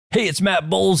Hey, it's Matt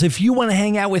Bowles. If you want to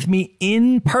hang out with me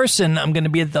in person, I'm going to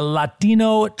be at the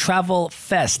Latino Travel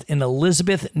Fest in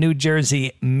Elizabeth, New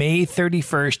Jersey, May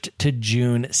 31st to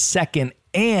June 2nd.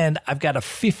 And I've got a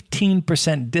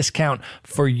 15% discount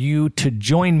for you to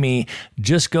join me.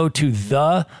 Just go to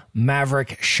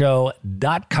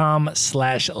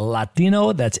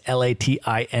themaverickshow.com/Latino. That's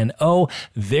Latino.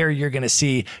 There you're going to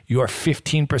see your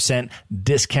 15%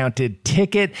 discounted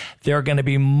ticket. There are going to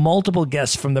be multiple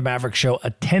guests from the Maverick Show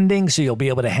attending, so you'll be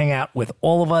able to hang out with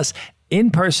all of us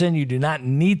in person. You do not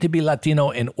need to be Latino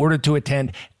in order to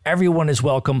attend. Everyone is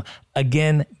welcome.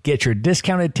 Again, get your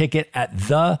discounted ticket at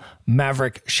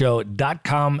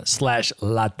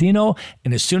themaverickshow.com/Latino.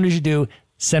 And as soon as you do,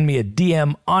 send me a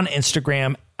DM on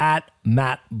Instagram at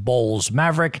Matt Bowles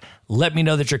Maverick. Let me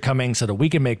know that you're coming so that we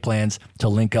can make plans to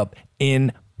link up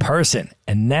in person.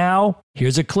 And now,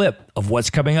 here's a clip of what's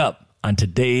coming up on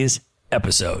today's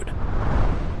episode.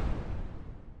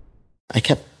 I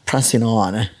kept pressing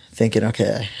on, thinking,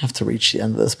 okay, I have to reach the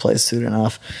end of this place soon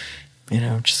enough.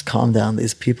 Just calm down.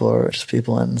 These people are just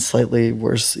people in slightly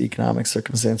worse economic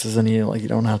circumstances than you. Like, you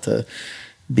don't have to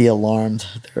be alarmed.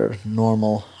 They're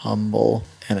normal, humble.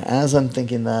 And as I'm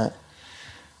thinking that,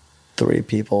 3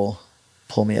 people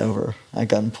pull me over at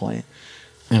gunpoint.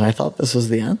 And I thought this was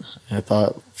the end. I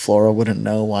thought Flora wouldn't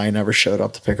know why I never showed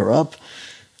up to pick her up.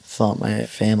 I thought my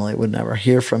family would never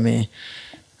hear from me.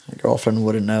 My girlfriend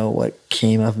wouldn't know what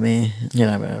came of me.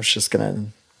 I was just going to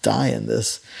die in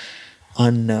this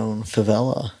unknown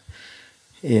favela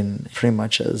in pretty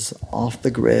much as off the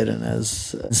grid and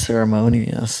as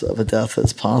ceremonious of a death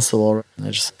as possible. And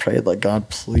I just prayed, like, God,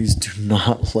 please do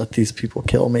not let these people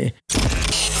kill me.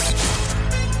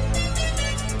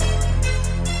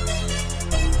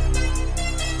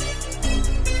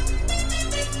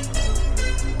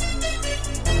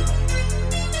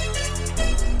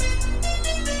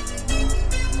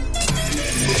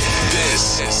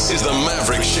 This is the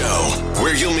Maverick Show,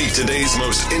 where you'll meet today's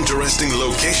most interesting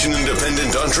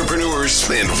location-independent entrepreneurs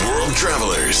and world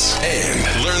travelers,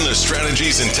 and learn the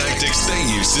strategies and tactics they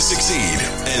use to succeed.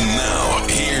 And now,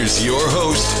 here's your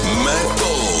host, Matt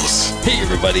Bowles. Hey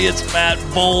everybody, it's Matt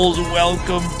Bowles.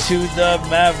 Welcome to the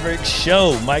Maverick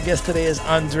Show. My guest today is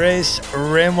Andres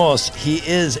Ramos. He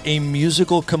is a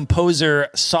musical composer,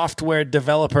 software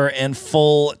developer, and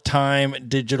full-time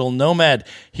digital nomad.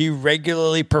 He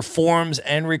regularly performs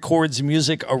and records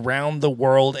music around the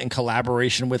world in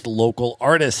collaboration with local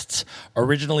artists.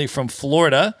 Originally from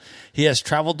Florida, he has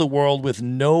traveled the world with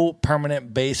no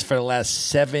permanent base for the last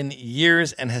 7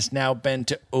 years and has now been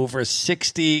to over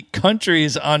 60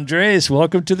 countries. Andres,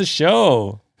 welcome to the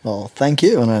show. Well, thank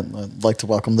you, and I'd like to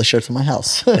welcome the show to my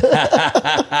house.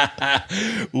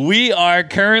 We are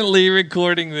currently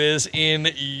recording this in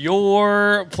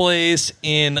your place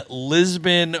in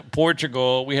Lisbon,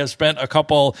 Portugal. We have spent a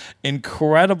couple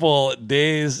incredible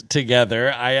days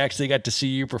together. I actually got to see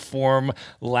you perform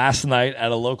last night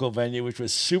at a local venue, which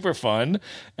was super fun.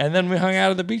 And then we hung out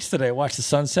at the beach today, watched the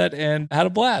sunset, and had a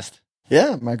blast.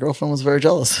 Yeah, my girlfriend was very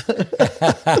jealous.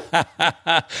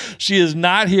 She is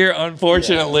not here,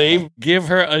 unfortunately. Yeah. Give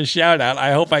her a shout out.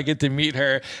 I hope I get to meet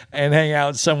her and hang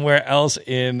out somewhere else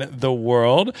in the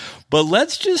world. But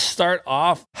let's just start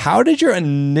off. How did your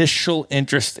initial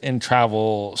interest in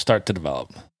travel start to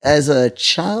develop? As a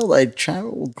child, I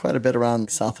traveled quite a bit around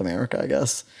South America, I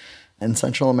guess, and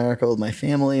Central America with my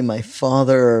family. My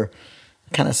father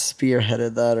kind of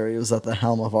spearheaded that, or he was at the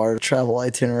helm of our travel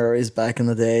itineraries back in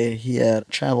the day. He had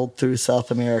traveled through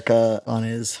South America on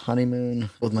his honeymoon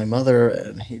with my mother,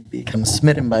 and he'd become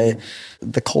smitten by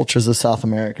the cultures of South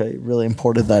America. He really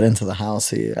imported that into the house.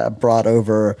 He brought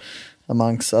over,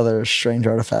 amongst other strange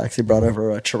artifacts, he brought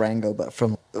over a charango, but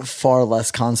from a far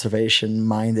less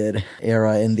conservation-minded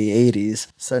era in the 80s.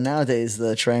 So nowadays,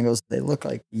 the charangos, they look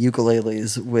like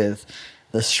ukuleles with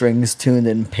the strings tuned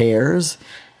in pairs.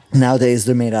 Nowadays,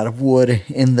 they're made out of wood.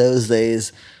 In those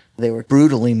days, they were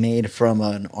brutally made from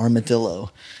an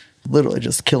armadillo. Literally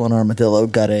just kill an armadillo,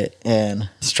 gut it, and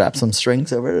strap some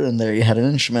strings over it, and there you had an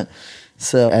instrument.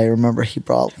 So I remember he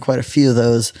brought quite a few of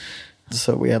those.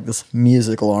 So we have this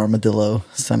musical armadillo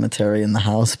cemetery in the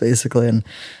house, basically, and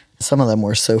some of them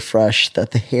were so fresh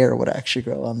that the hair would actually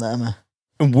grow on them.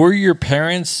 Were your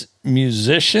parents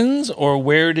musicians, or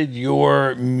where did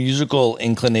your musical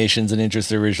inclinations and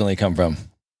interests originally come from?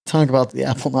 Talk about the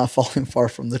apple not falling far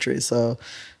from the tree. So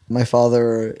my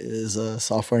father is a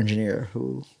software engineer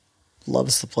who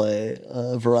loves to play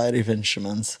a variety of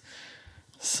instruments.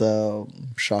 So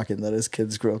shocking that his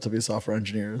kids grew up to be software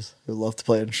engineers who love to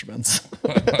play instruments.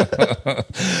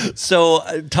 So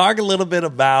talk a little bit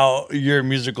about your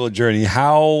musical journey.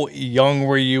 How young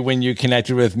were you when you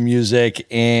connected with music,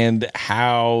 and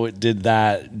how did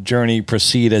that journey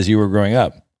proceed as you were growing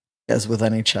up? As with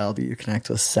any child, you connect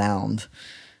with sound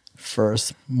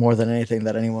first, more than anything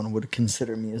that anyone would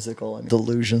consider musical. I mean,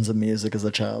 delusions of music as a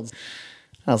child.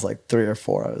 I was like 3 or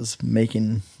 4. I was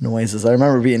making noises. I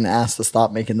remember being asked to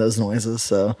stop making those noises.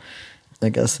 So I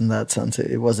guess in that sense,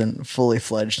 it wasn't fully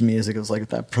fledged music. It was like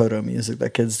that proto music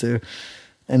that kids do.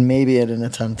 And maybe in an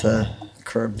attempt to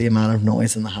curb the amount of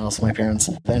noise in the house, my parents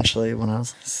eventually, when I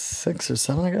was 6 or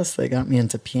 7, I guess, they got me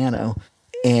into piano.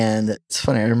 And it's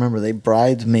funny, I remember they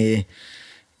bribed me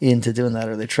into doing that,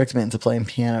 or they tricked me into playing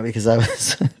piano because I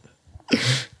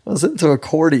was into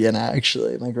accordion,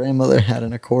 actually. My grandmother had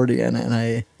an accordion, and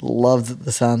I loved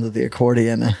the sound of the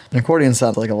accordion. An accordion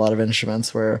sounds like a lot of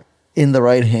instruments where in the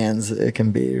right hands, it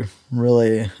can be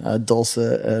really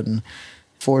dulcet and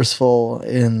forceful.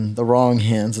 In the wrong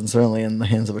hands, and certainly in the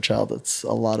hands of a child, it's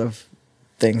a lot of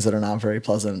things that are not very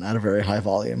pleasant at a very high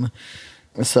volume.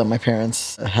 So my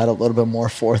parents had a little bit more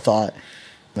forethought,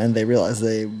 and they realized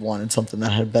they wanted something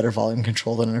that had better volume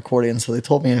control than an accordion. So they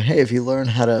told me, hey, if you learn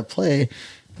how to play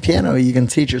piano, you can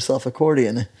teach yourself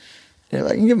accordion. You know,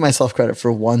 I can give myself credit for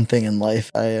one thing in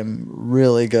life. I am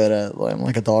really good at, I'm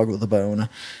like a dog with a bone.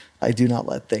 I do not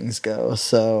let things go.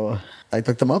 So I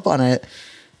took them up on it,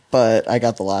 but I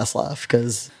got the last laugh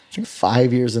because I think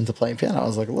 5 years into playing piano, I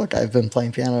was like, look, I've been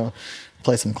playing piano,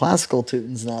 play some classical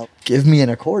tunes now. Give me an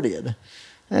accordion.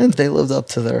 And they lived up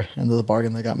to their end of the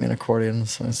bargain. They got me an accordion.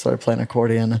 So I started playing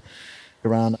accordion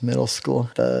around middle school.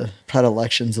 The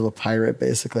predilections of a pirate,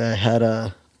 basically. I had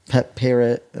a pet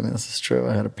parrot. I mean, this is true.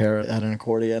 I had a parrot. I had an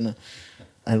accordion.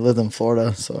 I lived in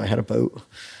Florida, so I had a boat.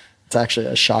 It's actually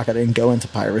a shock I didn't go into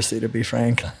piracy, to be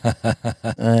frank.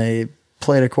 I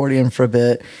played accordion for a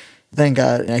bit.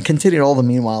 I continued all the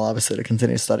meanwhile, obviously, to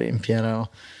continue studying piano.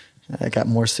 I got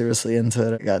more seriously into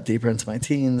it. I got deeper into my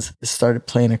teens. I started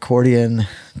playing accordion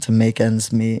to make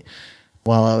ends meet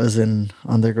while I was in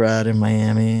undergrad in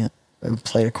Miami. I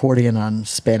played accordion on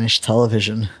Spanish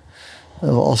television,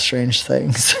 of all strange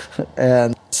things.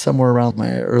 And somewhere around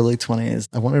my early 20s,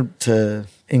 I wanted to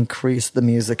increase the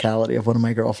musicality of one of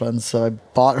my girlfriends. So I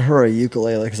bought her a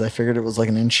ukulele because I figured it was like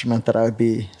an instrument that I would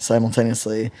be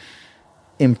simultaneously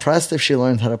impressed if she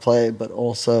learned how to play, but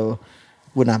also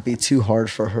would not be too hard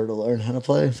for her to learn how to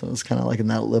play. So it was kind of like in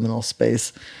that liminal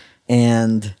space.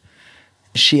 And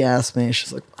she asked me,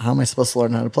 she's like, how am I supposed to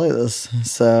learn how to play this?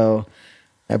 So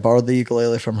I borrowed the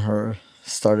ukulele from her,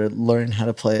 started learning how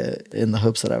to play it in the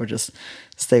hopes that I would just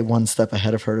stay one step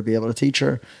ahead of her to be able to teach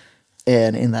her.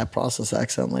 And in that process, I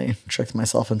accidentally tricked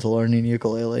myself into learning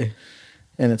ukulele.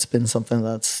 And it's been something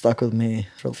that's stuck with me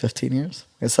for 15 years.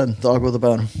 Like I said, dog with a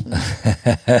bone.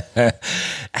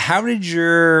 How did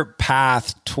your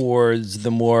path towards the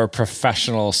more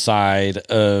professional side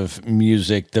of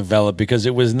music develop? Because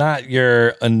it was not your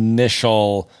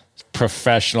initial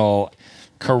professional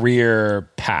career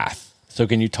path. So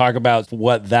can you talk about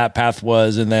what that path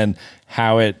was and then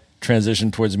how it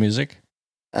transitioned towards music?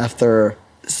 After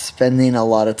spending a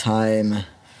lot of time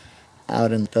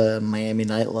out in the Miami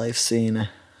nightlife scene,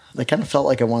 I kind of felt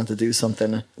like I wanted to do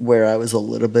something where I was a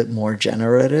little bit more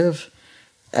generative.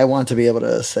 I wanted to be able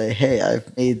to say, hey,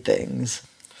 I've made things.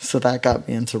 So that got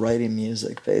me into writing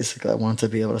music, basically. I wanted to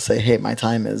be able to say, hey, my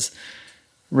time is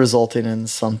resulting in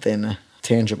something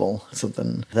tangible,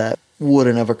 something that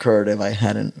wouldn't have occurred if I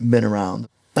hadn't been around.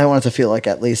 I wanted to feel like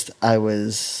at least I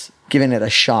was giving it a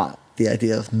shot, the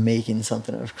idea of making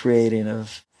something, of creating,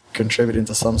 of contributing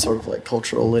to some sort of like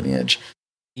cultural lineage.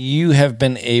 You have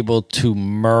been able to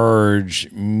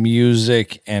merge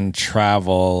music and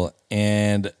travel,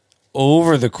 and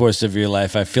over the course of your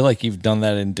life, I feel like you've done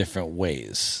that in different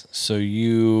ways. So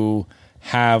you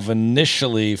have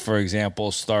initially, for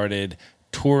example, started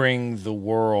touring the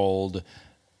world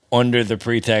under the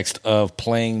pretext of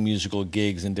playing musical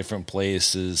gigs in different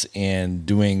places and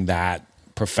doing that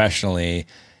professionally,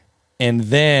 and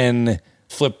then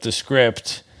flipped the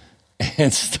script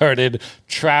and started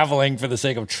traveling for the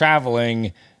sake of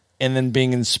traveling, and then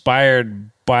being inspired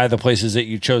by the places that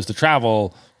you chose to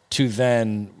travel to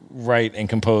then write and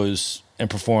compose and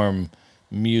perform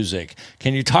music.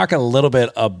 Can you talk a little bit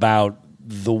about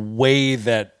the way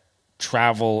that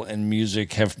travel and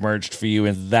music have merged for you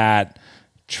in that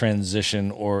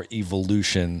transition or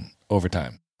evolution over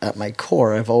time? At my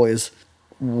core, I've always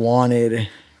wanted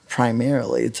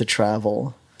primarily to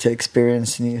travel, to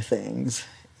experience new things,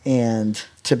 and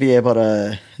to be able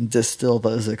to distill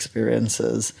those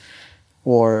experiences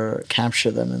or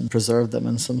capture them and preserve them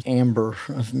in some amber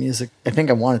of music. I think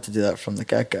I wanted to do that from the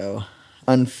get-go.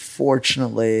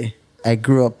 Unfortunately, I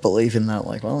grew up believing that,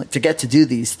 like, well, to get to do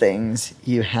these things,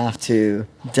 you have to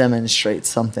demonstrate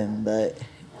something that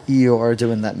you are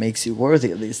doing that makes you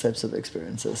worthy of these types of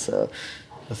experiences. So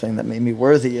the thing that made me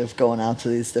worthy of going out to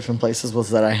these different places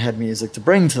was that I had music to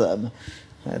bring to them.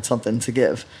 I had something to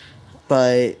give.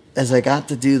 But as I got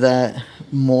to do that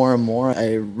more and more,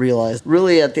 I realized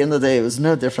really at the end of the day, it was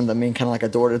no different than being kind of like a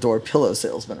door-to-door pillow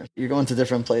salesman. You're going to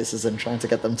different places and trying to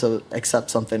get them to accept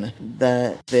something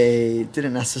that they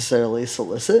didn't necessarily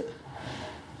solicit.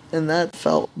 And that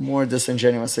felt more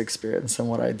disingenuous experience than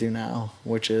what I do now,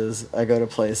 which is I go to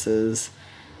places,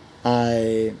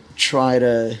 I try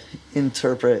to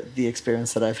interpret the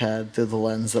experience that I've had through the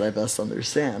lens that I best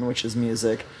understand, which is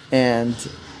music, and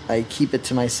I keep it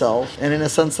to myself. And in a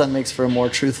sense, that makes for a more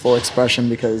truthful expression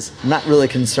because I'm not really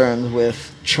concerned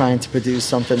with trying to produce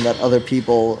something that other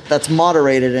people, that's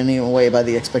moderated in any way by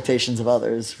the expectations of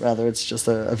others. Rather, it's just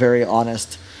a very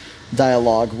honest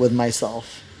dialogue with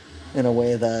myself in a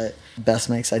way that best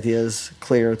makes ideas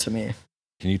clear to me.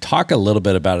 Can you talk a little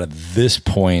bit about at this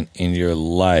point in your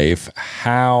life,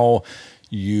 how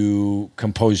you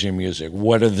compose your music?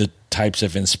 What are the types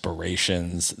of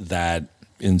inspirations that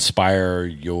inspire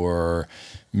your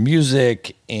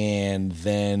music? And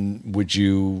then would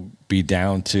you be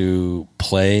down to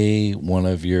play one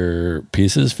of your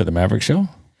pieces for the Maverick Show?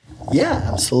 Yeah,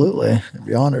 absolutely. I'd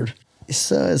be honored.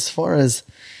 So as far as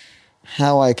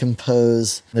how I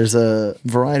compose, there's a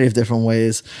variety of different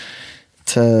ways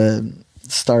to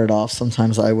start off.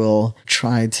 Sometimes I will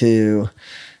try to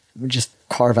just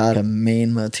carve out a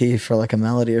main motif or like a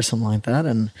melody or something like that.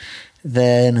 And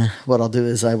then what I'll do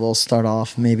is I will start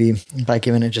off maybe by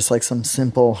giving it just like some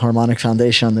simple harmonic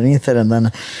foundation underneath it. And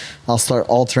then I'll start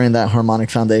altering that harmonic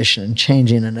foundation and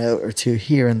changing a note or two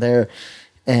here and there.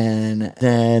 And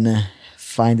then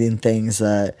finding things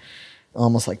that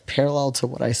almost like parallel to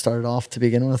what I started off to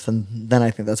begin with. And then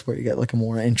I think that's where you get like a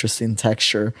more interesting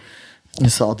texture.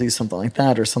 So I'll do something like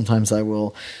that, or sometimes I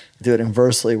will do it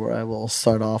inversely where I will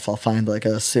start off, I'll find like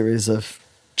a series of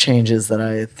changes that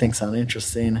I think sound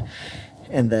interesting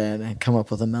and then come up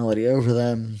with a melody over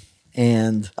them.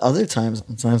 And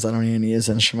sometimes I don't even use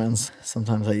instruments.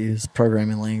 Sometimes I use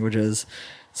programming languages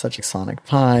such as Sonic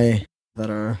Pi that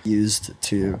are used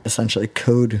to essentially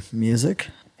code music.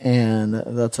 And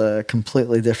that's a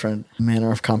completely different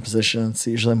manner of composition. It's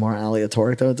usually more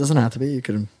aleatoric, though it doesn't have to be. You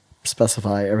can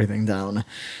specify everything down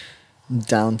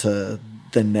to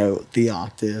the note, the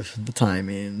octave, the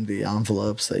timing, the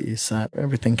envelopes that you set.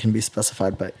 Everything can be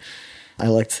specified, but I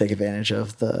like to take advantage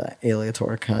of the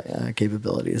aleatoric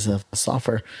capabilities of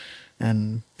software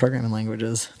and programming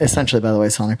languages. Essentially, by the way,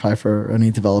 Sonic Pi, for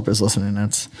any developers listening,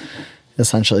 it's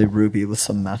essentially Ruby with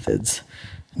some methods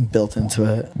built into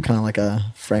it, kind of like a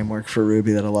framework for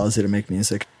Ruby that allows you to make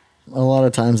music. A lot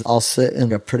of times I'll sit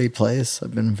in a pretty place.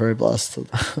 I've been very blessed.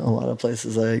 A lot of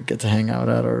places I get to hang out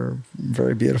at are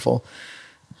very beautiful.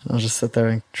 I'll just sit there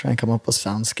and try and come up with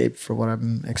soundscape for what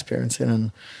I'm experiencing.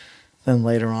 And then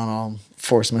later on, I'll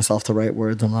force myself to write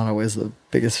words. I'm not always the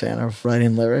biggest fan of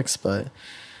writing lyrics, but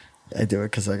I do it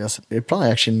because I guess it probably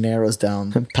actually narrows down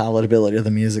the palatability of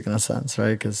the music in a sense,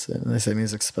 right? Because they say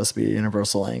music's supposed to be a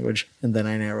universal language. And then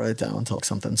I narrow it down until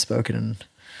something's spoken, and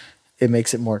it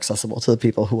makes it more accessible to the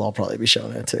people who I'll probably be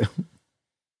showing it to.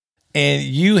 And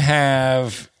you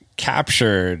have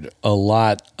captured a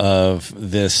lot of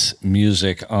this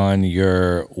music on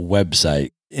your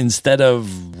website. Instead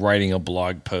of writing a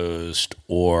blog post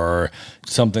or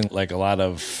something like a lot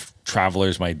of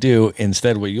travelers might do,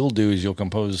 instead what you'll do is you'll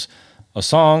compose a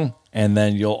song and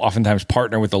then you'll oftentimes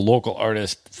partner with a local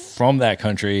artist from that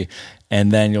country,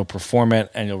 and then you'll perform it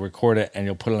and you'll record it and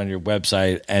you'll put it on your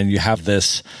website, and you have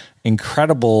this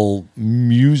incredible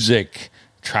music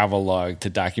travelogue to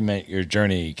document your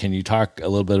journey. Can you talk a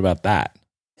little bit about that?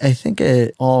 I think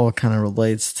it all kind of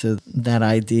relates to that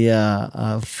idea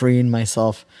of freeing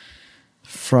myself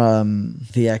from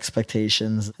the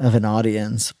expectations of an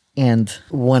audience. And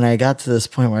when I got to this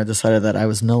point where I decided that I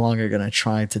was no longer going to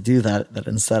try to do that, that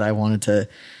instead I wanted to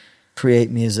create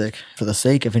music for the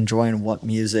sake of enjoying what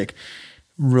music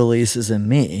releases in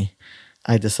me,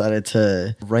 I decided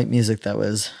to write music that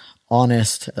was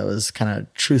honest, that was kind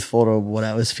of truthful to what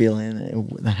I was feeling,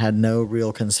 that had no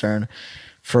real concern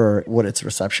for what its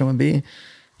reception would be.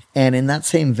 And in that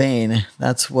same vein,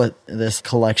 that's what this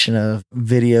collection of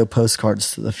video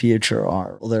postcards to the future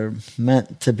are. Well, they're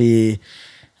meant to be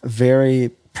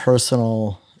very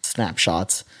personal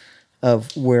snapshots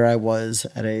of where I was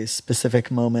at a specific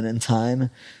moment in time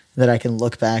that I can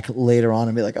look back later on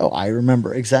and be like, oh, I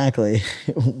remember exactly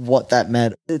what that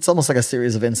meant. It's almost like a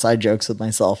series of inside jokes with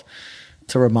myself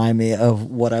to remind me of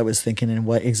what I was thinking and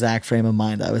what exact frame of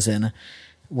mind I was in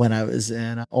when I was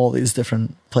in all these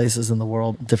different places in the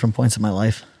world, different points in my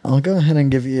life. I'll go ahead and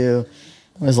give you,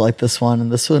 I was like this one,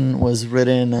 and this one was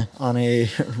written on a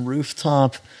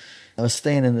rooftop. I was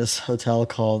staying in this hotel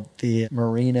called the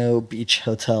Merino Beach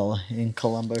Hotel in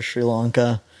Colombo, Sri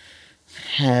Lanka.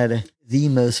 Had the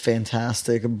most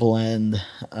fantastic blend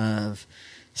of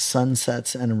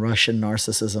sunsets and Russian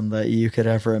narcissism that you could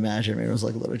ever imagine. I mean, it was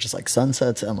like literally just like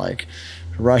sunsets and like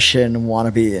Russian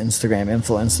wannabe Instagram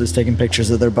influencers taking pictures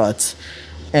of their butts.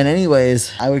 And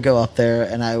anyways, I would go up there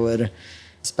and I would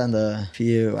spend a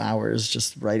few hours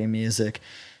just writing music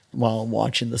while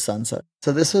watching the sunset.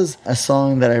 So this was a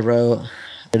song that I wrote.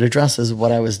 It addresses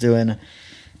what I was doing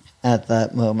at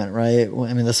that moment, right?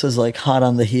 I mean, this was like hot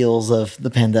on the heels of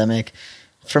the pandemic.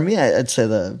 For me, I'd say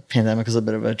the pandemic was a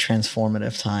bit of a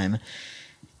transformative time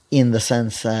in the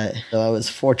sense that I was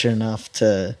fortunate enough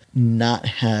to not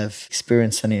have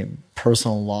experienced any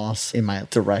personal loss in my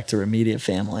direct or immediate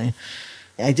family.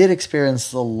 I did experience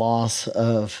the loss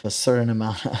of a certain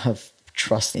amount of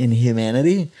trust in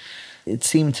humanity. It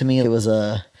seemed to me it was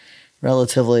a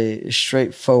relatively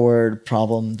straightforward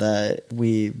problem that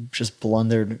we just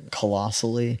blundered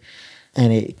colossally,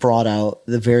 and it brought out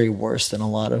the very worst in a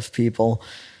lot of people.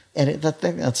 And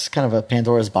that's kind of a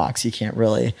Pandora's box you can't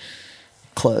really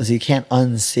close. You can't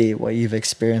unsee what you've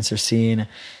experienced or seen.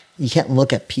 You can't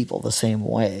look at people the same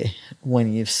way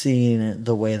when you've seen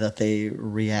the way that they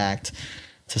react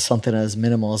to something as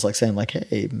minimal as like saying like,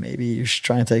 hey, maybe you should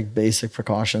try and take basic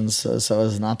precautions so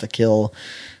as not to kill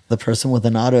the person with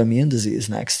an autoimmune disease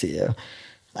next to you.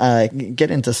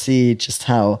 Getting to see just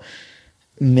how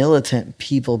militant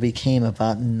people became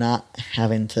about not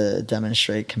having to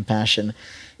demonstrate compassion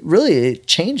really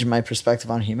changed my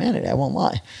perspective on humanity. I won't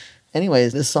lie.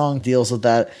 Anyways, this song deals with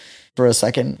that. For a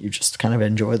second, you just kind of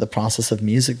enjoy the process of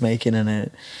music making, and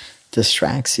it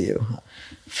distracts you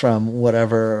from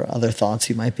whatever other thoughts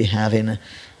you might be having.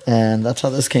 And that's how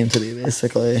this came to be,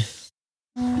 basically.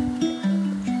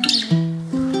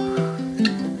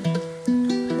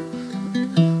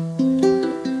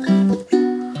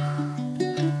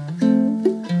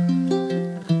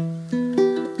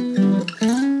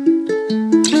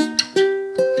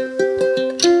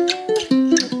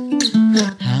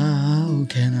 How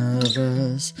can a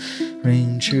verse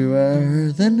ring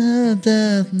truer than a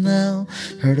death knell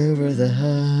heard over the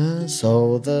hush?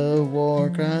 All the war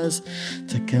cries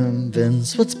to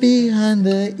convince what's behind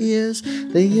the ears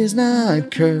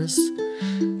not cursed.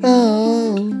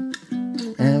 Oh,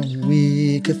 and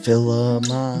we could fill a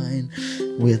mine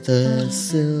with the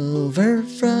silver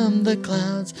from the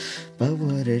clouds, but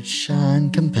would it shine,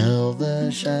 compel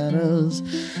the shadows?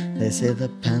 They say the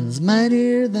pen's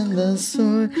mightier than the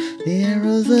sword, the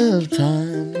arrows of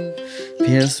time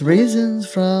pierce reasons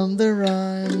from the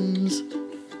rhymes.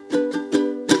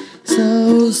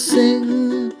 So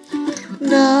sing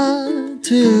not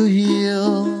to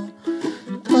heal,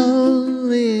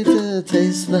 only to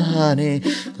taste the honey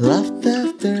left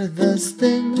after the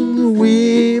sting.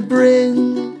 We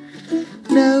bring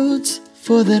notes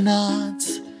for the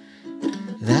knots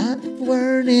that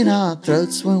burn in our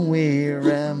throats when we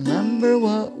remember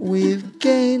what we've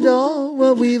gained or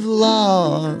what we've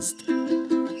lost.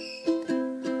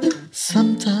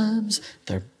 Sometimes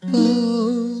they're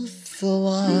both the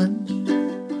one.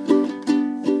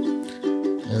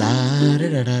 La da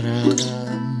da da da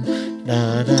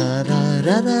da da da da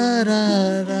da da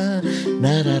da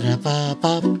da da ba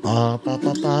ba ba ba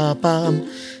ba ba bum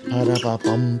ba da ba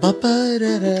bum ba ba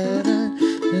da da da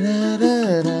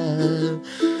da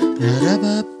da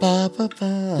ba ba ba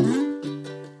ba.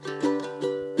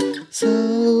 So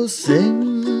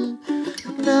sing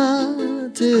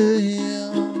not to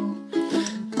heal,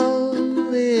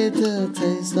 only to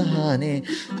taste the honey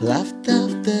left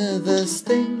after the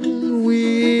sting.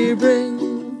 We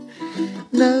bring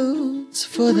notes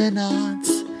for the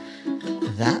knots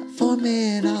that form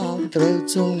in our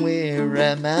throats when we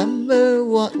remember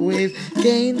what we've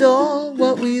gained or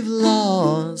what we've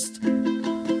lost.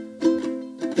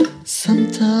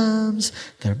 Sometimes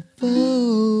they're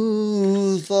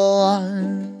both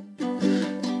one.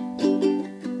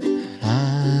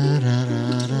 Da, da,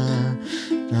 da,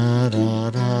 da, da, da,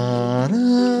 da.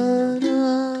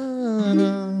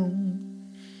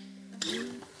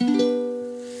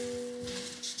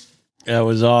 That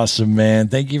was awesome, man.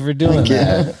 Thank you for doing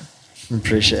that.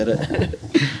 Appreciate it.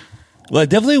 Well, I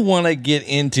definitely want to get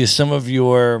into some of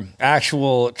your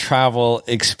actual travel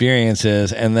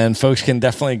experiences, and then folks can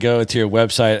definitely go to your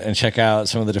website and check out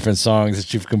some of the different songs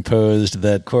that you've composed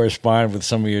that correspond with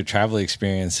some of your travel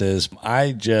experiences.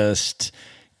 I just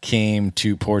came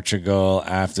to Portugal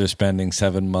after spending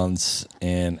 7 months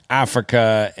in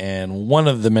Africa, and one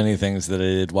of the many things that I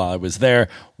did while I was there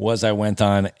was I went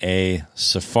on a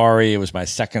safari. It was my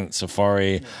second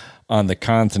safari on the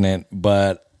continent,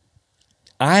 but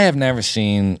I have never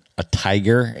seen a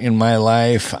tiger in my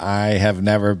life. I have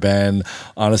never been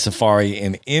on a safari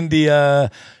in India.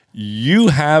 You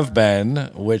have been,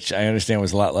 which I understand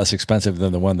was a lot less expensive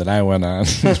than the one that I went on.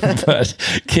 But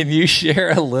can you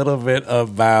share a little bit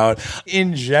about,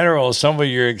 in general, some of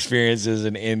your experiences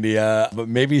in India, but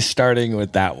maybe starting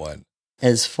with that one?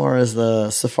 As far as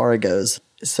the safari goes,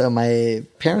 so my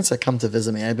parents had come to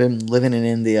visit me. I've been living in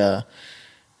India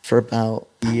for about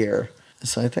a year.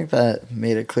 So I think that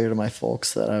made it clear to my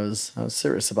folks that I was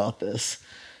serious about this.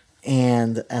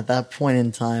 And at that point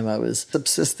in time, I was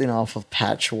subsisting off of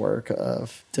patchwork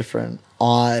of different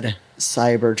odd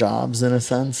cyber jobs, in a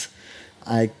sense.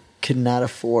 I could not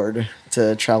afford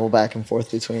to travel back and forth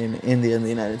between India and the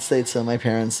United States. So my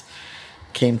parents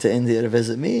came to India to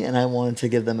visit me, and I wanted to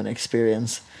give them an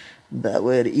experience that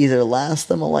would either last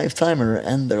them a lifetime or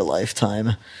end their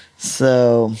lifetime.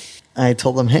 So I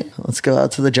told them, hey, let's go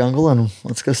out to the jungle and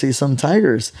let's go see some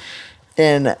tigers.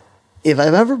 And if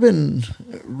I've ever been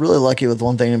really lucky with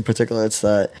one thing in particular, it's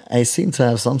that I seem to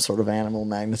have some sort of animal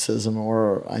magnetism,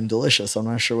 or I'm delicious. I'm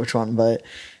not sure which one. But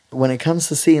when it comes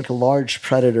to seeing large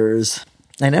predators,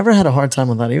 I never had a hard time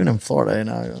with that, even in Florida. You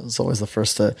know, I was always the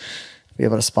first to be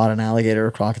able to spot an alligator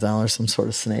or crocodile or some sort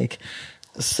of snake.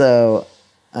 So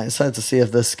I decided to see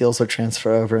if those skills would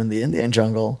transfer over in the Indian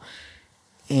jungle.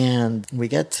 And we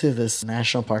get to this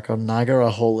national park called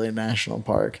Nagarahole National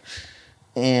Park.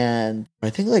 And I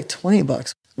think like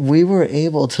 $20, we were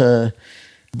able to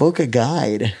book a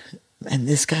guide. And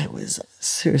this guy was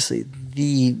seriously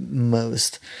the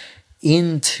most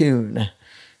in tune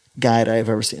guide I've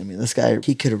ever seen. I mean, this guy,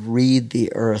 he could read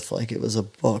the earth like it was a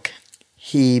book.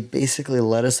 He basically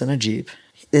led us in a Jeep.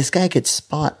 This guy could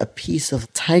spot a piece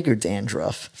of tiger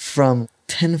dandruff from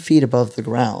 10 feet above the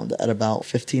ground at about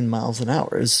 15 miles an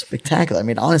hour. It was spectacular. I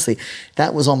mean, honestly,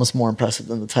 that was almost more impressive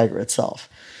than the tiger itself.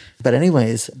 But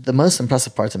anyways, the most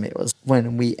impressive part to me was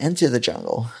when we entered the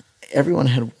jungle, everyone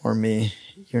had warned me,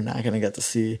 you're not going to get to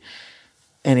see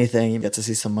anything. You get to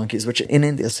see some monkeys, which in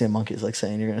India, seeing monkeys is like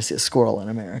saying you're going to see a squirrel in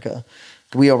America.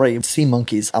 We already see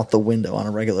monkeys out the window on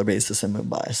a regular basis in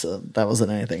Mumbai, so that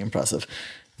wasn't anything impressive.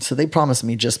 So they promised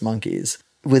me just monkeys.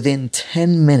 Within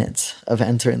 10 minutes of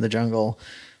entering the jungle,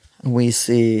 we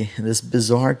see this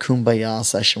bizarre kumbaya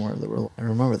session where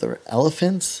there were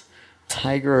elephants,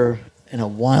 tiger, and a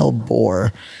wild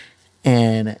boar,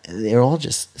 and they're all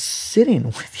just sitting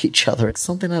with each other. It's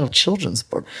something out of a children's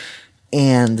book.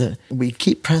 And we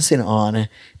keep pressing on. And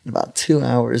about 2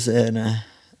 hours in,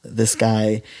 this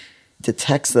guy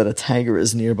detects that a tiger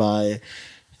is nearby,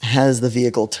 has the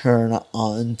vehicle turn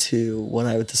onto what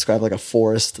I would describe like a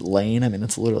forest lane. I mean,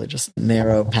 it's literally just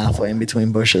narrow pathway in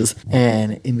between bushes.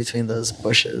 And in between those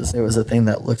bushes, there was a thing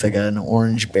that looked like an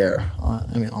orange bear.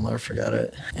 I mean, I'll never forget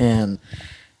it. And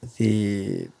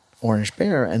the orange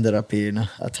bear ended up being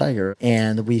a tiger.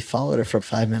 And we followed it for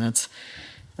 5 minutes.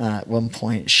 At one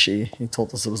point, he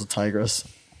told us it was a tigress.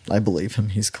 I believe him.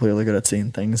 He's clearly good at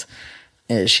seeing things.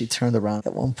 And she turned around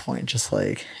at one point, just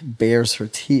like bares her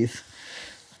teeth,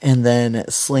 and then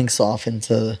slinks off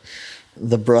into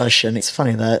the brush. And it's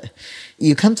funny that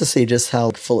you come to see just how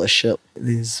full of shit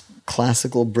these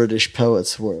classical British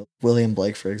poets were. William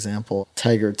Blake, for example,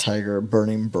 tiger, tiger,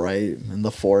 burning bright in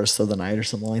the forest of the night or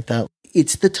something like that.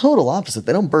 It's the total opposite.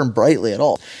 They don't burn brightly at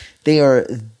all. They are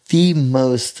the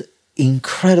most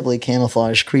incredibly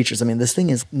camouflaged creatures. I mean, this thing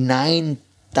is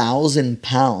 9,000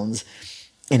 pounds,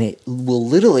 and it will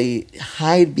literally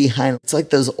hide behind. It's like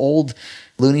those old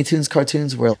Looney Tunes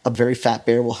cartoons where a very fat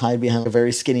bear will hide behind a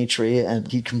very skinny tree and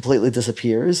he completely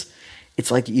disappears.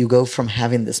 It's like you go from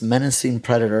having this menacing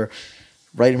predator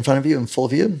right in front of you and full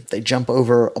of you. They jump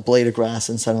over a blade of grass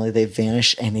and suddenly they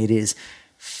vanish, and it is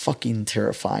fucking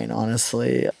terrifying,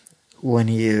 honestly, when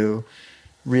you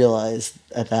realize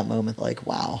at that moment, like,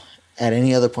 wow, at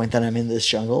any other point that I'm in this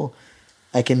jungle,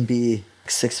 I can be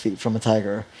 6 feet from a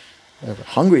tiger, a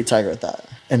hungry tiger at that,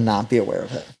 and not be aware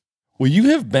of it. Well, you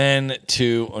have been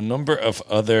to a number of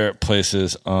other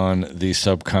places on the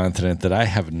subcontinent that I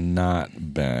have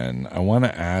not been. I want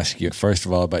to ask you, first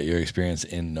of all, about your experience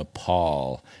in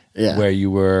Nepal, where you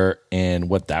were and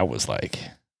what that was like.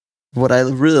 What I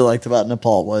really liked about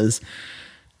Nepal was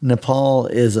Nepal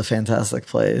is a fantastic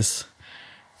place.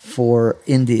 for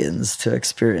Indians to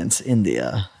experience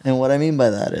India. And what I mean by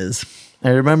that is, I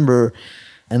remember,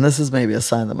 and this is maybe a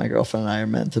sign that my girlfriend and I are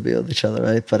meant to be with each other,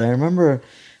 right? But I remember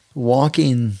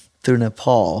walking through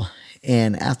Nepal,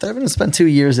 and after having spent 2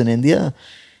 years in India,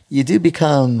 you do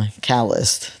become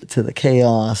calloused to the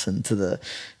chaos and to the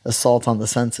assault on the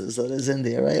senses that is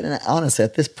India, right? And honestly,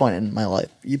 at this point in my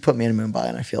life, you put me in Mumbai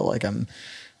and I feel like I'm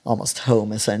almost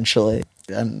home, essentially.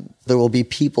 And there will be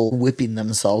people whipping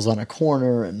themselves on a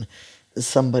corner and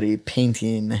somebody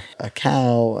painting a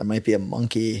cow. It might be a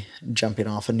monkey jumping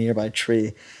off a nearby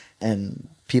tree and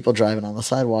people driving on the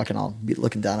sidewalk, and I'll be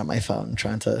looking down at my phone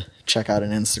trying to check out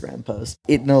an Instagram post.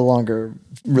 It no longer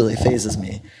really phases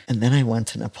me. And then I went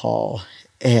to Nepal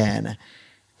and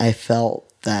I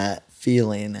felt that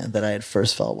feeling that I had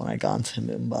first felt when I got to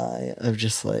Mumbai of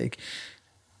just like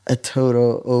a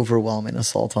total overwhelming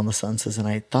assault on the senses. And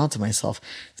I thought to myself,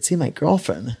 see my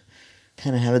girlfriend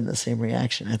kind of having the same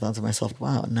reaction. I thought to myself,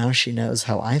 wow, now she knows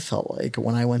how I felt like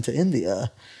when I went to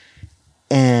India.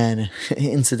 And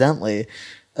incidentally,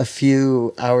 a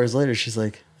few hours later, she's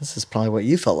like, this is probably what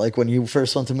you felt like when you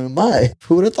first went to Mumbai.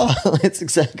 Who would have thought? It's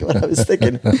exactly what I was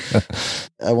thinking.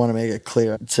 I want to make it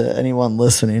clear to anyone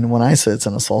listening, when I say it's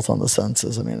an assault on the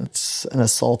senses, I mean, it's an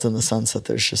assault in the sense that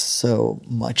there's just so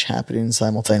much happening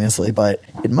simultaneously. But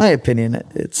in my opinion,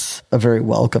 it's a very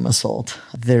welcome assault.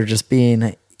 They're just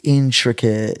being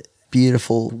intricate,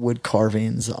 beautiful wood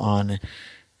carvings on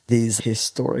these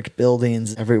historic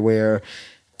buildings everywhere,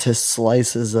 to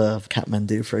slices of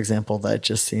Kathmandu, for example, that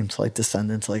just seem to like descend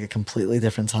into like a completely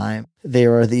different time.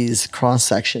 There are these cross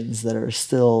sections that are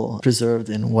still preserved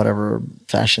in whatever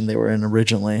fashion they were in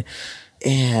originally.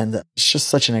 And it's just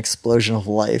such an explosion of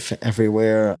life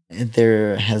everywhere.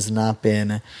 There has not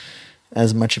been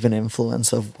as much of an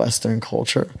influence of Western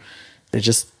culture. It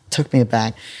just took me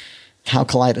back how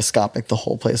kaleidoscopic the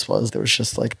whole place was. There was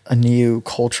just like a new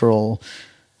cultural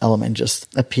element just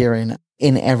appearing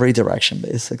in every direction,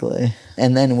 basically.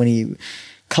 And then when you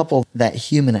couple that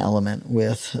human element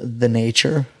with the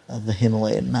nature of the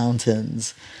Himalayan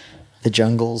mountains, the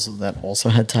jungles that also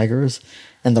had tigers,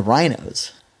 and the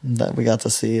rhinos that we got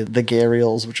to see, the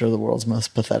gharials, which are the world's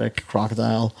most pathetic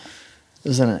crocodile. It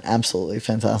was an absolutely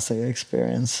fantastic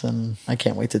experience, and I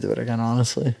can't wait to do it again,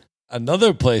 honestly.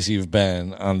 Another place you've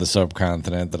been on the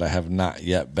subcontinent that I have not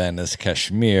yet been is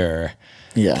Kashmir.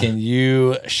 Yeah. Can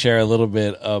you share a little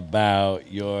bit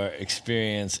about your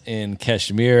experience in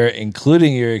Kashmir,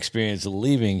 including your experience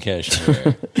leaving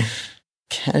Kashmir?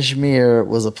 Kashmir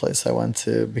was a place I went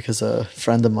to because a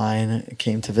friend of mine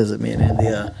came to visit me in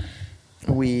India.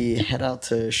 We head out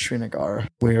to Srinagar,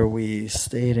 where we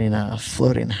stayed in a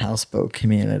floating houseboat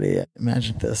community.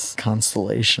 Imagine this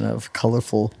constellation of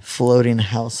colorful floating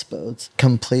houseboats,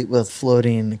 complete with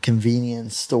floating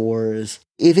convenience stores.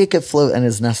 If it could float and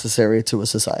is necessary to a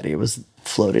society, it was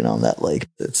floating on that lake.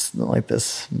 It's like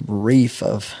this reef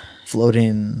of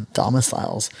floating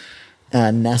domiciles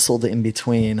nestled in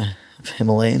between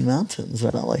Himalayan mountains,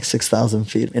 about like 6,000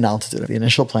 feet in altitude. The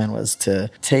initial plan was to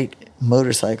take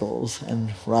motorcycles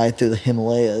and ride through the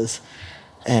Himalayas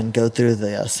and go through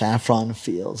the saffron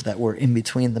fields that were in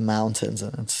between the mountains.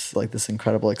 And it's like this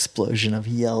incredible explosion of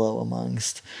yellow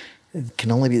amongst, it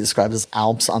can only be described as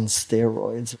Alps on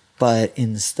steroids. But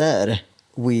instead,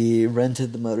 we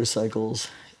rented the motorcycles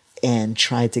and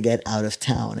tried to get out of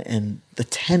town. And the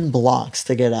 10 blocks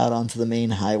to get out onto the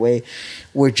main highway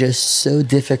were just so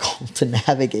difficult to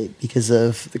navigate because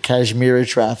of the Kashmiri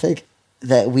traffic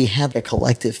that we had a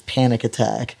collective panic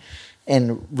attack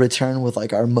and returned with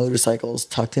like our motorcycles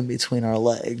tucked in between our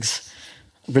legs.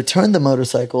 Returned the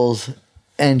motorcycles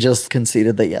and just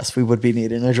conceded that, yes, we would be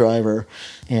needing a driver.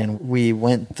 And we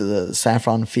went to the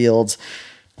saffron fields.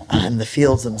 And the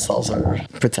fields themselves are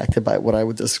protected by what I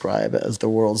would describe as the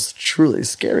world's truly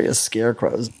scariest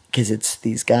scarecrows, because it's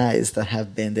these guys that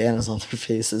have bandanas on their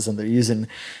faces and they're using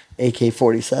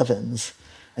AK-47s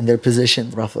and they're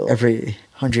positioned roughly every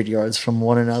 100 yards from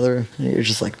one another. And you're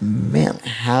just like, man,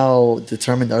 how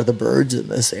determined are the birds in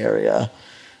this area?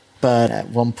 But at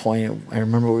one point, I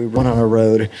remember we went on a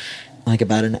road like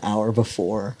about an hour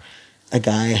before a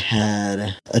guy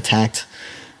had attacked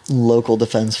local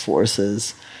defense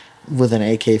forces with an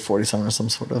AK-47 or some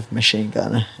sort of machine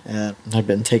gun and had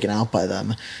been taken out by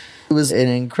them. It was an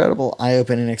incredible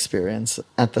eye-opening experience.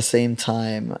 At the same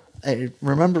time, I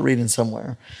remember reading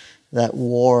somewhere that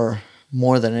war,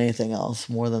 more than anything else,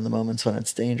 more than the moments when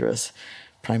it's dangerous,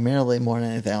 primarily more than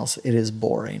anything else, it is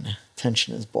boring.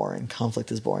 Tension is boring.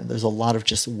 Conflict is boring. There's a lot of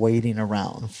just waiting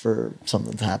around for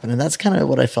something to happen. And that's kind of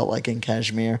what I felt like in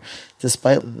Kashmir.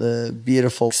 Despite the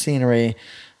beautiful scenery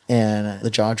and the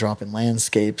jaw-dropping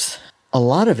landscapes, a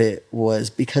lot of it was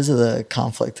because of the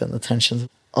conflict and the tensions.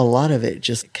 A lot of it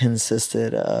just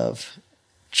consisted of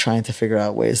trying to figure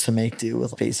out ways to make do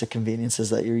with basic conveniences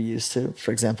that you're used to.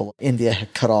 For example, India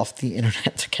had cut off the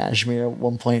internet to Kashmir at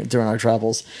one point during our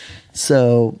travels.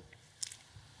 So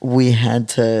we had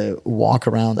to walk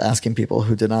around asking people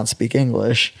who did not speak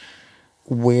English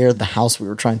where the house we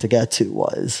were trying to get to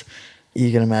was. You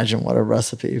can imagine what a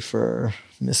recipe for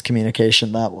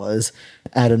miscommunication that was.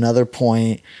 At another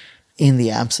point, in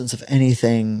the absence of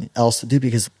anything else to do,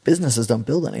 because businesses don't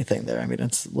build anything there. I mean,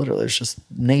 it's just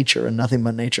nature and nothing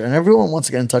but nature. And everyone wants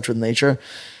to get in touch with nature,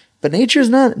 but nature is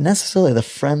not necessarily the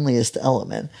friendliest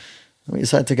element. We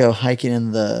decided to go hiking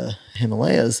in the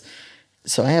Himalayas.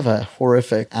 So I have a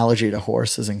horrific allergy to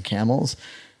horses and camels.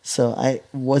 So I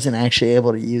wasn't actually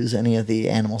able to use any of the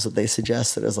animals that they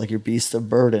suggested as like your beast of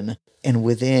burden. And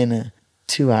within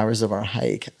 2 hours of our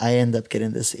hike, I end up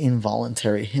getting this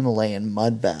involuntary Himalayan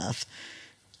mud bath.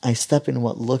 I step in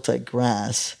what looked like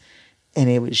grass, and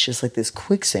it was just like this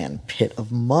quicksand pit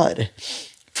of mud.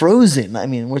 Frozen. I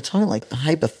mean, we're talking like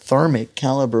hypothermic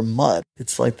caliber mud.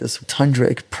 It's like this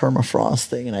tundric permafrost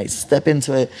thing, and I step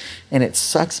into it, and it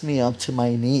sucks me up to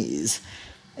my knees.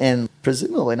 And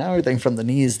presumably now everything from the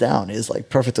knees down is like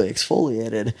perfectly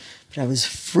exfoliated. But I was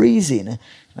freezing.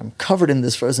 I'm covered in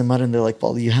this frozen mud, and they're like,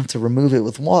 well, you have to remove it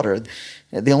with water.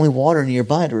 The only water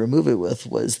nearby to remove it with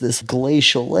was this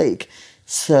glacial lake.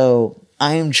 So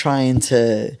I'm trying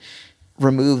to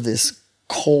remove this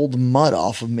cold mud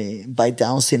off of me by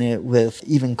dousing it with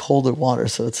even colder water.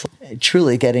 So it's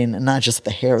truly getting not just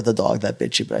the hair of the dog that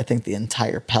bit you, but I think the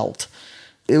entire pelt.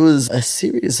 It was a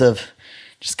series of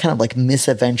just kind of like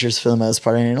misadventures for the most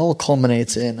part. And it all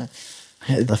culminates in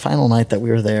the final night that we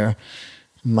were there.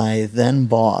 My then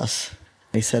boss,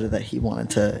 he said that he wanted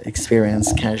to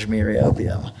experience Kashmiri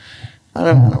opium. I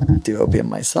don't do opium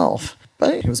myself,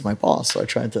 but he was my boss, so I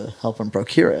tried to help him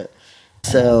procure it.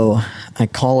 So I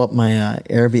call up my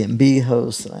Airbnb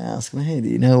host and I ask him, hey, do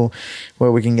you know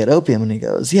where we can get opium? And he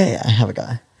goes, yeah, I have a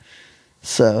guy.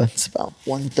 So it's about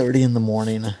 1:30 in the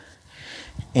morning,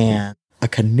 and a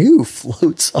canoe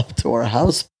floats up to our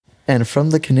house. And from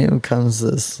the canoe comes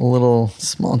this little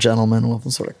small gentleman with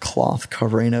a sort of cloth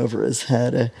covering over his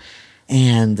head.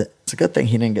 And it's a good thing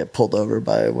he didn't get pulled over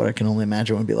by what I can only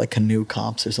imagine would be like canoe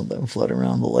cops or something floating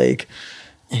around the lake.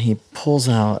 And he pulls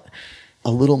out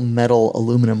a little metal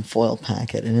aluminum foil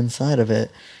packet. And inside of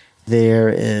it, there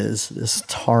is this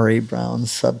tarry brown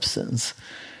substance,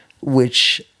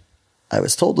 which I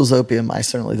was told was opium. I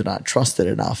certainly did not trust it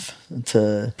enough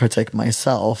to partake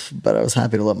myself, but I was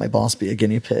happy to let my boss be a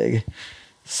guinea pig.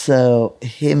 So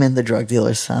him and the drug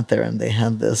dealer sat there, and they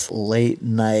had this late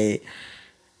night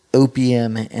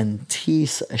opium and tea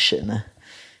session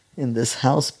in this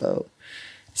houseboat.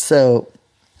 So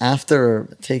after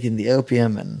taking the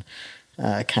opium and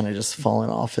kind of just falling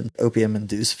off an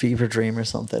opium-induced fever dream or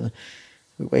something,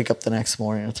 we wake up the next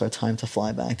morning. It's our time to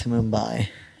fly back to Mumbai.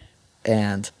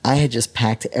 And I had just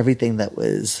packed everything that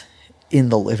was in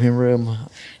the living room,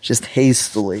 just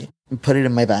hastily, and put it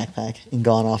in my backpack and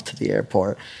gone off to the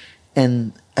airport.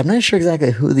 And I'm not sure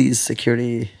exactly who these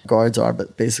security guards are,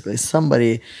 but basically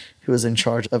somebody who was in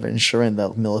charge of ensuring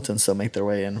that militants don't make their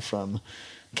way in from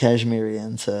Kashmir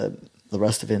into the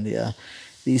rest of India.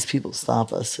 These people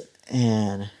stop us,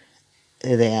 and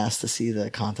they ask to see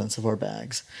the contents of our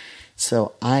bags.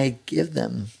 So I give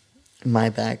them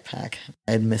my backpack.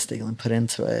 I had mistakenly put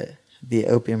into it the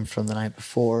opium from the night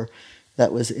before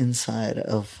that was inside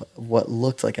of what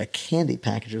looked like a candy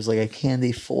package. It was like a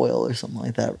candy foil or something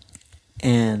like that.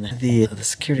 And the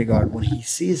security guard, when he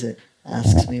sees it,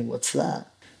 asks me, what's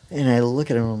that? And I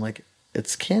look at him and I'm like,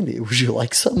 it's candy. Would you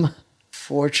like some?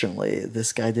 Fortunately,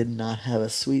 this guy did not have a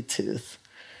sweet tooth,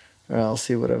 or else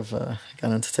he would have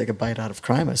gotten to take a bite out of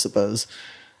crime, I suppose.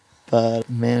 But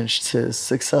managed to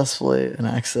successfully and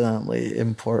accidentally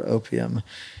import opium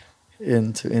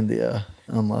into India,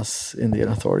 unless Indian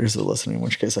authorities are listening, in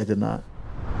which case I did not.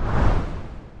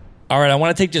 All right, I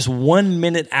want to take just 1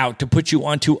 minute out to put you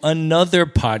onto another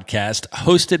podcast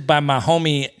hosted by my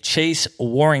homie Chase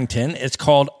Warrington. It's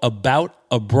called About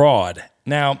Abroad.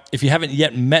 Now, if you haven't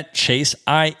yet met Chase,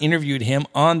 I interviewed him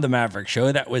on The Maverick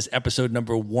Show. That was episode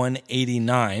number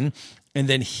 189. And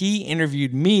then he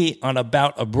interviewed me on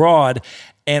About Abroad,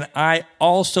 and I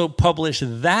also published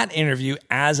that interview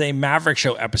as a Maverick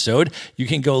Show episode. You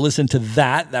can go listen to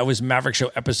that. That was Maverick Show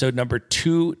episode number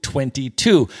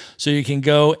 222. So you can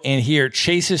go and hear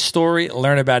Chase's story,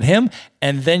 learn about him,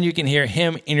 and then you can hear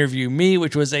him interview me,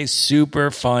 which was a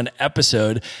super fun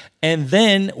episode. And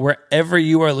then wherever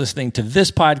you are listening to this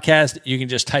podcast, you can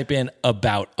just type in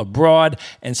About Abroad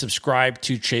and subscribe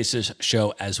to Chase's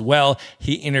show as well.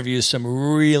 He interviews some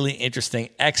really interesting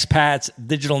expats,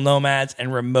 digital nomads,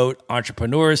 and remote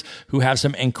entrepreneurs who have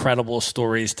some incredible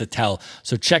stories to tell.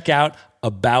 So check out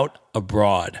About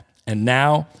Abroad. And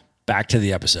now back to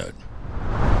the episode.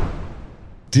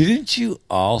 Didn't you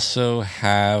also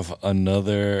have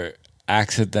another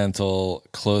accidental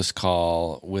close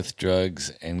call with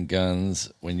drugs and guns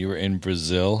when you were in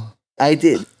Brazil? I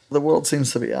did. The world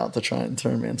seems to be out to try and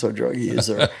turn me into a drug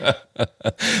user.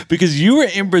 Because you were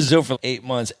in Brazil for 8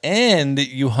 months and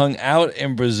you hung out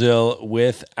in Brazil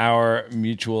with our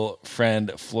mutual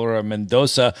friend, Flora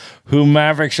Mendoza, who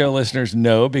Maverick Show listeners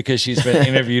know because she's been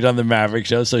interviewed on the Maverick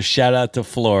Show. So shout out to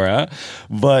Flora.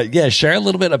 But yeah, share a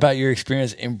little bit about your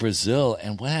experience in Brazil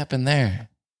and what happened there.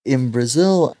 In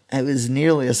Brazil, I was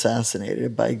nearly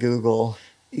assassinated by Google.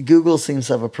 Google seems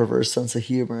to have a perverse sense of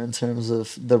humor in terms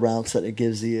of the routes that it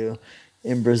gives you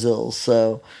in Brazil.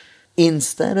 So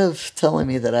instead of telling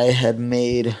me that I had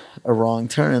made a wrong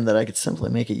turn, that I could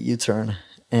simply make a U-turn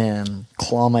and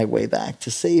claw my way back to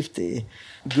safety,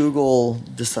 Google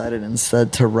decided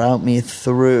instead to route me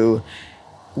through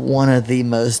one of the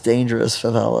most dangerous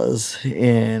favelas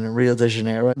in Rio de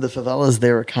Janeiro. The favelas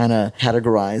there are kind of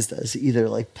categorized as either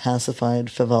like pacified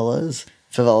favelas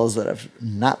that have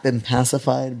not been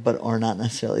pacified but are not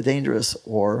necessarily dangerous,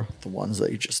 or the ones that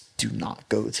you just do not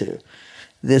go to.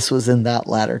 This was in that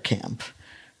latter camp.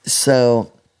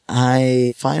 So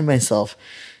I find myself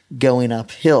going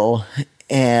uphill,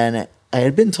 and I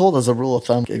had been told as a rule of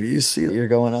thumb, if you see that you're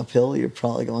going uphill, you're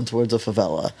probably going towards a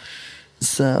favela.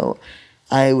 So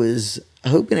I was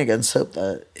hoping against hope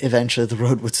that eventually the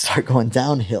road would start going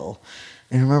downhill.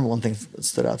 And I remember one thing that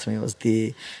stood out to me was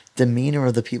the demeanor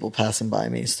of the people passing by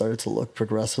me started to look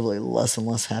progressively less and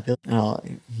less happy. And I'll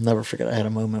never forget, I had a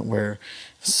moment where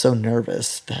I was so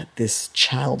nervous that this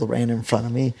child ran in front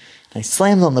of me. And I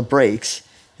slammed on the brakes,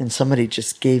 and somebody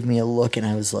just gave me a look, and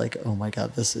I was like, oh my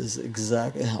God, this is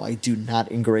exactly how I do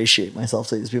not ingratiate myself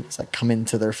to these people. It's like come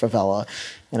into their favela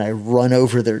and I run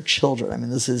over their children. I mean,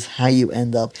 this is how you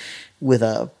end up with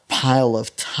a pile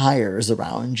of tires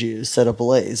around you set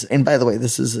ablaze. And by the way,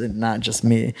 this is not just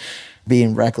me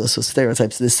being reckless with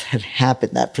stereotypes. This had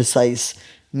happened, that precise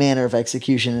manner of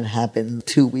execution had happened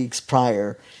 2 weeks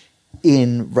prior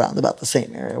in round about the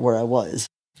same area where I was.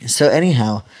 So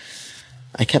anyhow,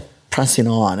 I kept pressing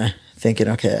on, thinking,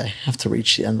 okay, I have to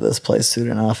reach the end of this place soon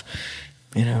enough.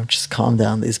 You know, just calm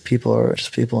down. These people are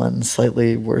just people in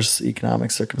slightly worse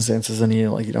economic circumstances than you.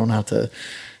 Like, you don't have to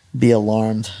be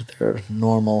alarmed. They're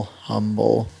normal,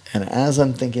 humble. And as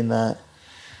I'm thinking that,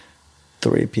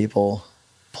 3 people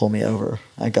pull me over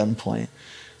at gunpoint.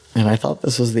 And I thought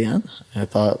this was the end. I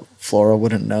thought Flora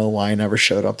wouldn't know why I never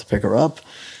showed up to pick her up.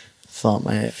 Thought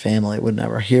my family would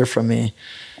never hear from me.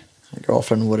 My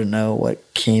girlfriend wouldn't know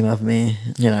what came of me.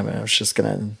 You know, I mean, I was just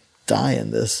going to die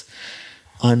in this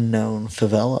unknown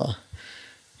favela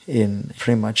in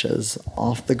pretty much as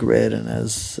off the grid and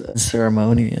as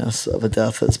ceremonious of a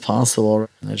death as possible.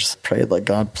 And I just prayed, like,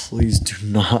 God, please do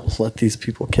not let these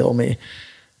people kill me.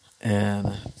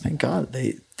 And thank God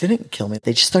they didn't kill me.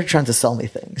 They just started trying to sell me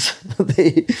things.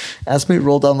 They asked me to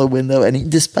roll down the window,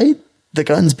 and despite the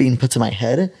guns being put to my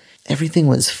head, everything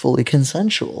was fully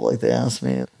consensual. Like, they asked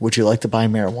me, would you like to buy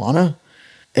marijuana?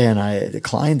 And I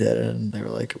declined it. And they were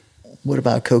like, what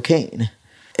about cocaine?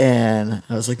 And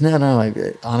I was like, no.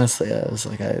 Honestly, I was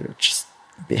like, I'd just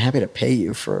be happy to pay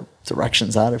you for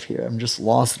directions out of here. I'm just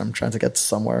lost, and I'm trying to get to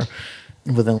somewhere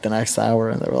within the next hour.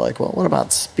 And they were like, well, what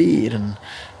about speed and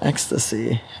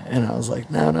ecstasy? And I was like,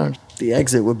 no, the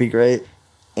exit would be great.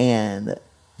 And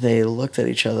they looked at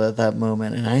each other at that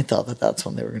moment, and I thought that that's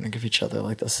when they were going to give each other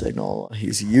like the signal,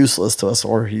 he's useless to us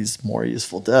or he's more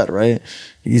useful dead, right?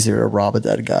 Easier to rob a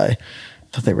dead guy.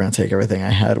 Thought they were going to take everything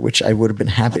I had, which I would have been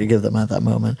happy to give them at that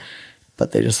moment.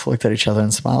 But they just looked at each other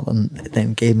and smiled, and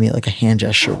then gave me like a hand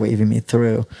gesture waving me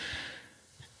through.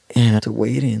 And after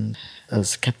waiting, I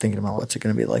kept thinking about what's it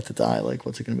going to be like to die? Like,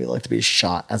 what's it going to be like to be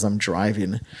shot as I'm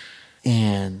driving?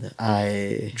 And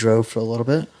I drove for a little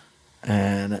bit,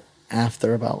 and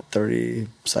after about 30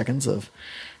 seconds of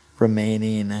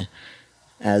remaining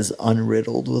as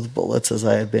unriddled with bullets as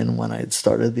I had been when I had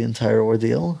started the entire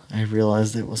ordeal, I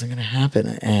realized it wasn't going to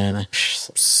happen. And I'm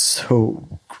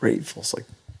so grateful. It's like,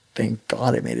 thank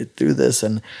God I made it through this.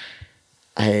 And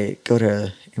I go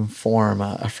to inform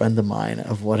a friend of mine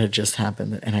of what had just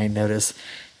happened, and I noticed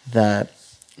that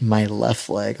my left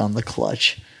leg on the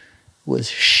clutch was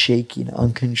shaking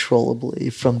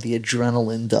uncontrollably from the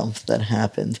adrenaline dump that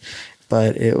happened.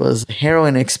 But it was a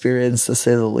harrowing experience, to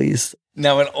say the least.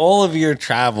 Now, in all of your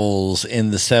travels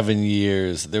in the 7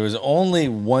 years, there was only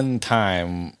one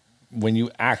time when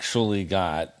you actually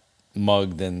got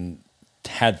mugged and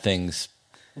had things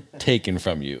taken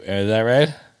from you. Is that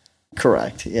right?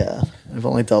 Correct, yeah. I've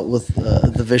only dealt with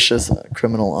the vicious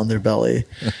criminal underbelly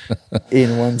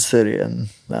in one city, and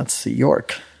that's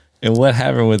York. And what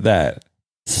happened with that?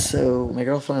 So my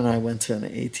girlfriend and I went to an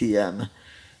ATM,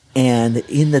 and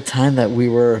in the time that we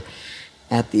were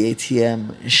at the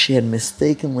ATM, she had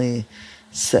mistakenly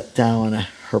set down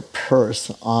her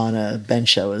purse on a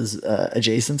bench that was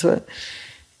adjacent to it.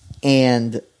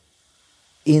 And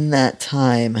in that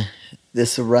time,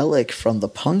 this relic from the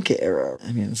punk era,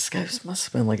 I mean, this guy must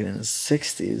have been like in his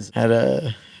 60s, had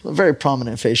a very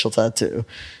prominent facial tattoo.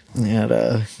 He had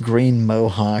a green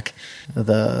mohawk,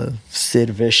 the Sid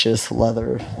Vicious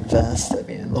leather vest. I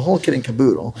mean, the whole kit and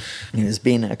caboodle. He was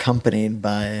being accompanied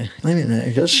by,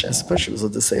 I suppose she was a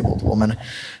disabled woman.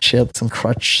 She had some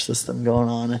crutch system going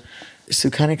on.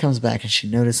 Sukani comes back and she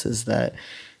notices that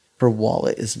her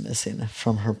wallet is missing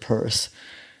from her purse.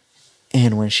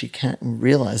 And when she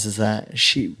realizes that,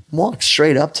 she walks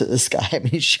straight up to this guy. I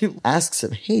mean, she asks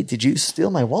him, "Hey, did you steal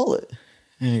my wallet?"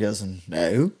 And he goes,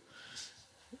 "No."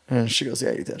 And she goes,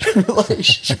 "Yeah, you did." Like,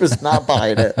 she was not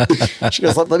buying it. She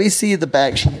goes, "Let me see the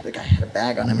bag." The guy had a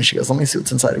bag on him. And she goes, "Let me see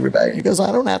what's inside of your bag." And he goes,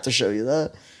 "I don't have to show you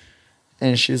that."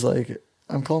 And she's like,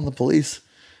 "I'm calling the police."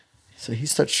 So he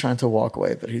starts trying to walk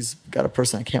away, but he's got a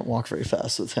person that can't walk very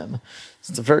fast with him.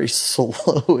 So it's a very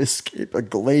slow escape, a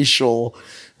glacial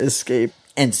escape.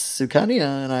 And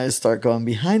Sukanya and I start going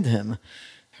behind him,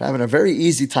 having a very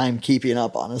easy time keeping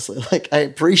up, honestly. Like, I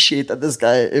appreciate that this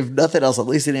guy, if nothing else, at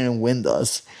least he didn't wind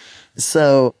us.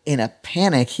 So in a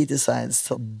panic, he decides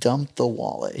to dump the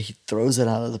wallet. He throws it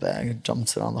out of the bag,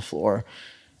 dumps it on the floor.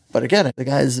 But again, the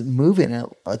guy's moving at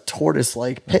a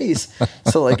tortoise-like pace.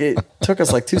 So like it took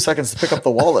us like 2 seconds to pick up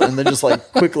the wallet and then just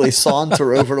like quickly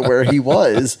saunter over to where he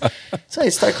was. So I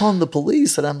start calling the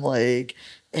police and I'm like,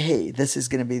 "Hey, this is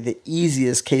going to be the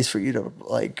easiest case for you to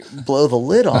like blow the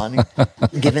lid on,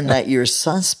 given that your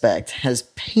suspect has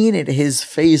painted his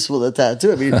face with a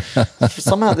tattoo." I mean,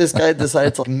 somehow this guy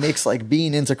decided to mix like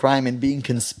being into crime and being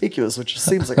conspicuous, which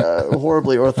seems like a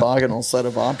horribly orthogonal set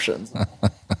of options.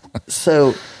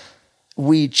 So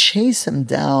we chase him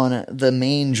down the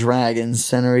main drag in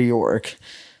center York,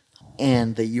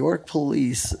 and the York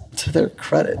police, to their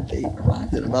credit, they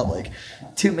arrived in about like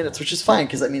 2 minutes, which is fine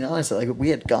because I mean, honestly, like we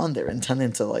had gone there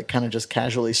intending to like kind of just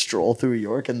casually stroll through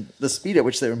York, and the speed at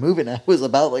which they were moving at was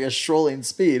about like a strolling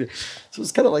speed. So it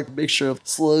was kind of like a mixture of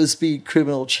slow speed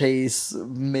criminal chase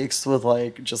mixed with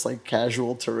like just like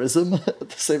casual tourism at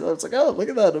the same time. It's like, "Oh, look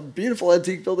at that, a beautiful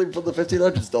antique building from the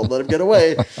 1500s. Don't let him get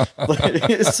away."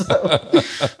 So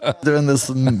doing this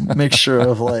mixture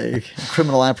of like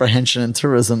criminal apprehension and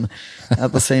tourism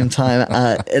at the same time.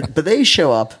 But they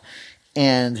show up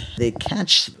and they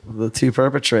catch the two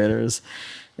perpetrators.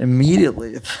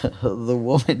 Immediately, the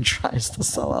woman tries to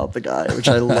sell out the guy, which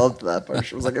I loved that part.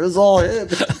 She was like, "It was all him."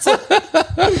 It's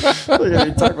like,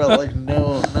 you talk about like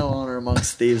no honor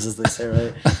amongst thieves, as they say,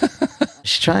 right?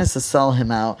 She tries to sell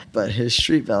him out, but his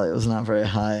street value was not very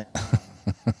high.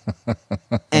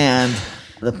 And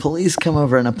the police come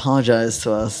over and apologize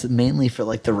to us, mainly for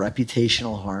like the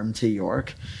reputational harm to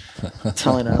York,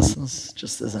 telling us this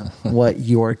just isn't what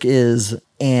York is.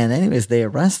 And anyways, they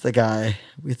arrest the guy.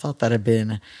 We thought that had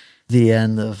been the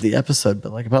end of the episode,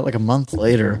 but like about like a month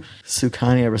later,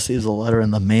 Sukanya receives a letter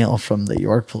in the mail from the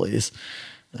York police.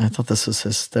 I thought this was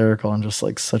hysterical and just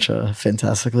like such a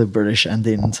fantastically British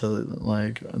ending to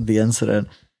like the incident.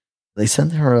 They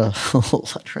sent her a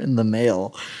letter in the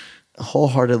mail,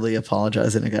 wholeheartedly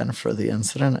apologizing again for the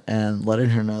incident and letting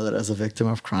her know that as a victim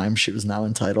of crime, she was now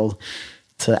entitled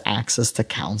to access to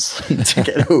counseling to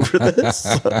get over this.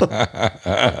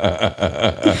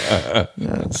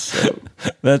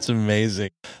 That's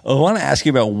amazing. I want to ask you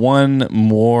about one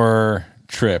more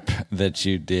trip that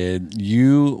you did.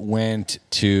 You went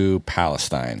to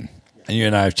Palestine, and you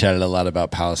and I have chatted a lot about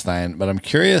Palestine, but I'm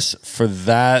curious, for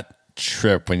that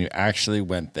trip, when you actually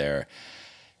went there,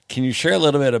 can you share a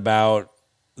little bit about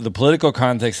the political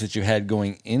context that you had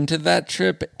going into that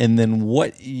trip, and then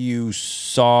what you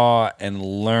saw and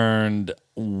learned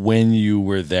when you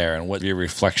were there, and what your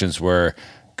reflections were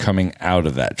coming out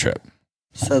of that trip?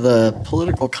 So the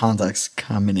political context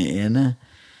coming in,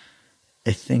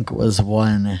 I think, was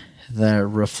one that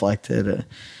reflected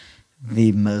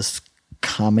the most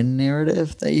common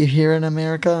narrative that you hear in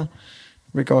America,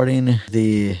 regarding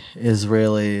the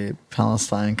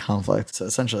Israeli-Palestine conflict. So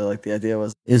essentially, like, the idea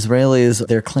was Israelis,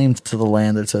 their claim to the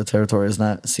land or to the territory is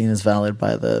not seen as valid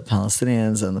by the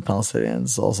Palestinians, and the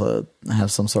Palestinians also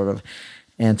have some sort of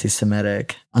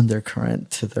anti-Semitic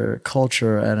undercurrent to their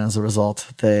culture, and as a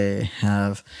result, they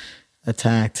have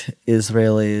attacked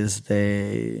Israelis.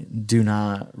 They do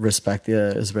not respect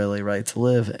the Israeli right to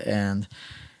live, and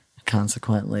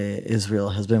consequently,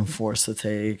 Israel has been forced to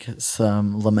take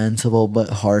some lamentable but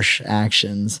harsh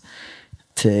actions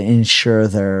to ensure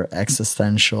their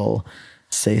existential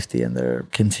safety and their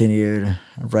continued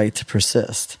right to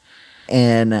persist.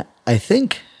 And I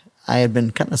think I had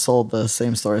been kind of sold the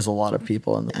same story as a lot of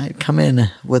people. And I come in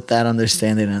with that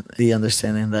understanding, the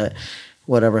understanding that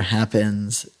whatever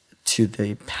happens to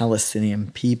the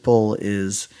Palestinian people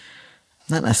is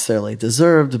not necessarily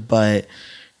deserved, but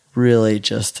really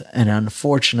just an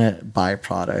unfortunate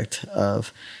byproduct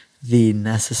of the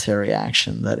necessary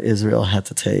action that Israel had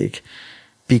to take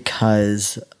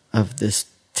because of this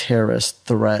terrorist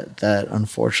threat that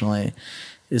unfortunately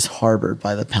is harbored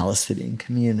by the Palestinian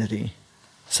community.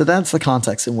 So that's the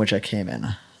context in which I came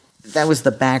in. That was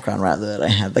the background, rather, that I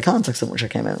had. The context in which I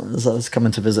came in was I was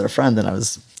coming to visit a friend, and I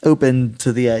was open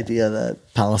to the idea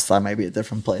that Palestine might be a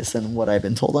different place than what I'd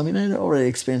been told. I mean, I'd already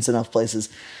experienced enough places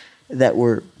that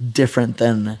were different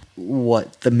than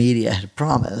what the media had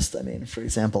promised. I mean, for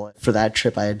example, for that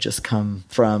trip, I had just come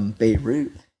from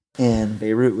Beirut, and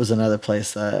Beirut was another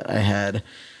place that I had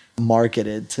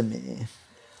marketed to me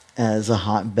as a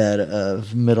hotbed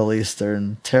of Middle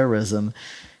Eastern terrorism.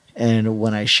 And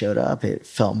when I showed up, it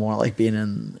felt more like being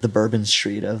in the Bourbon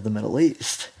Street of the Middle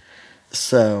East.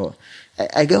 So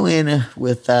I go in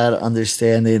with that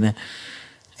understanding.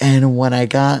 And when I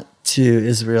got to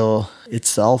Israel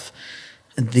itself,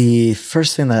 the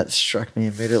first thing that struck me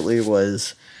immediately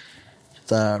was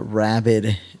the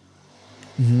rabid,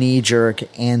 knee-jerk,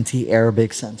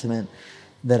 anti-Arabic sentiment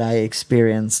that I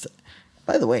experienced.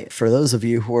 By the way, for those of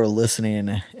you who are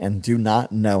listening and do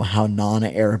not know how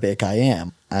non-Arabic I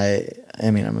am, I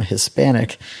mean, I'm a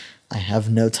Hispanic. I have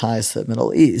no ties to the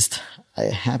Middle East. I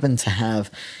happen to have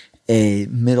a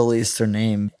Middle Eastern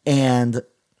name, and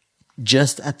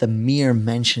just at the mere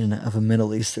mention of a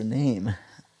Middle Eastern name,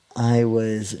 I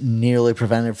was nearly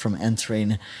prevented from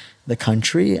entering the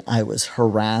country. I was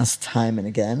harassed time and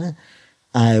again.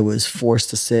 I was forced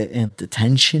to sit in a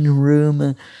detention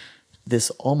room.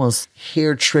 This almost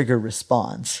hair trigger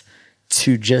response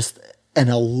to just an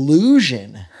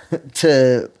allusion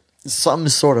to some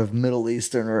sort of Middle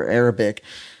Eastern or Arabic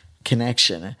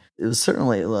connection. It was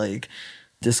certainly like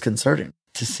disconcerting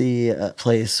to see a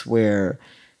place where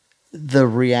the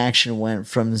reaction went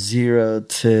from 0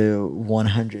 to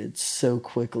 100 so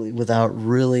quickly without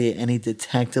really any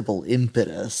detectable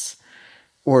impetus,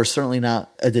 or certainly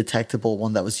not a detectable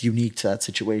one that was unique to that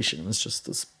situation. It was just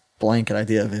this blanket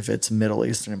idea of if it's Middle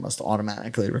Eastern, it must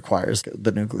automatically requires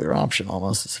the nuclear option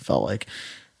almost. It felt like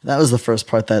that was the first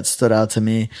part that stood out to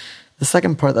me. The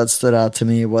second part that stood out to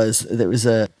me was there was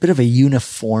a bit of a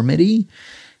uniformity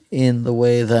in the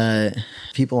way that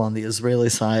people on the Israeli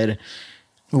side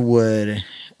would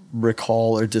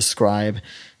recall or describe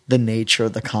the nature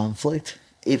of the conflict.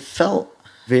 It felt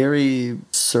very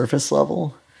surface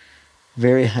level,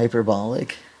 very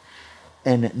hyperbolic,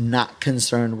 and not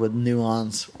concerned with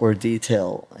nuance or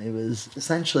detail. It was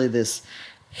essentially this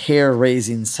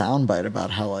hair-raising soundbite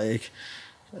about how, like,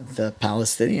 the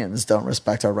Palestinians don't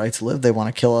respect our right to live. They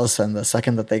want to kill us, and the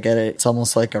second that they get it, it's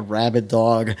almost like a rabid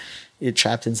dog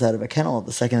trapped inside of a kennel.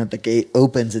 The second that the gate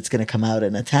opens, it's going to come out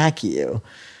and attack you.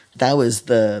 That was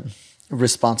the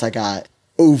response I got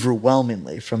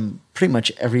overwhelmingly from pretty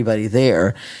much everybody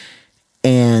there.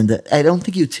 And I don't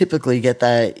think you typically get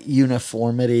that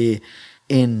uniformity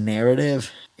in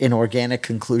narrative, in organic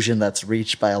conclusion that's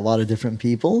reached by a lot of different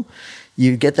people.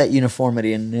 You get that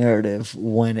uniformity in narrative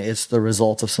when it's the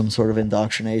result of some sort of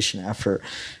indoctrination effort,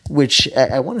 which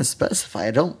I want to specify.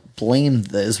 I don't blame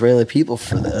the Israeli people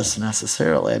for this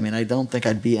necessarily. I mean, I don't think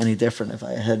I'd be any different if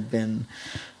I had been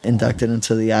inducted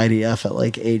into the IDF at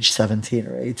like age 17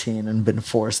 or 18 and been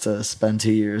forced to spend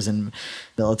 2 years in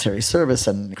military service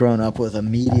and grown up with a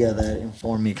media that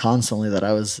informed me constantly that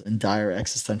I was in dire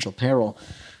existential peril.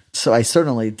 So I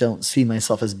certainly don't see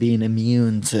myself as being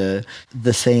immune to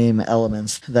the same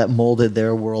elements that molded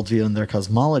their worldview and their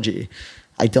cosmology.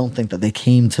 I don't think that they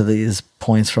came to these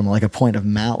points from like a point of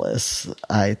malice.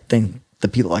 I think the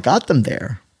people that got them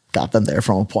there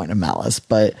from a point of malice.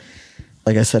 But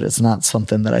like I said, it's not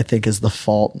something that I think is the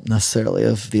fault necessarily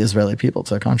of the Israeli people.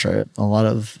 To the contrary, a lot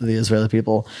of the Israeli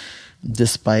people,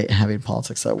 despite having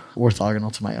politics that were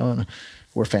orthogonal to my own,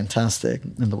 were fantastic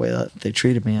in the way that they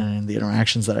treated me and the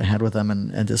interactions that I had with them,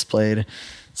 and displayed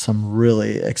some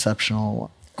really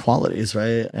exceptional qualities,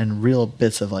 right? And real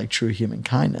bits of like true human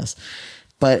kindness.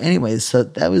 But anyways, so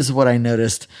that was what I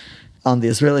noticed on the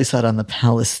Israeli side. On the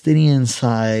Palestinian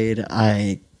side,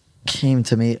 I came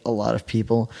to meet a lot of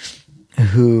people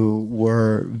who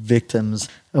were victims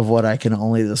of what I can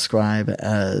only describe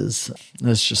as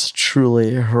just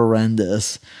truly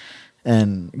horrendous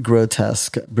and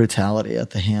grotesque brutality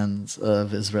at the hands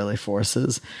of Israeli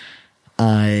forces.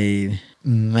 I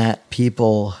met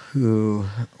people who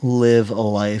live a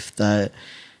life that,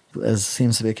 as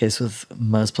seems to be the case with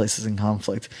most places in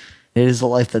conflict, it is a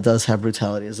life that does have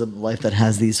brutality. It is a life that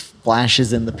has these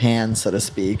flashes in the pan, so to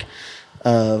speak,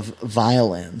 of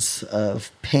violence,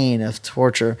 of pain, of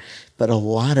torture, but a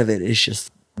lot of it is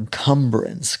just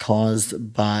encumbrance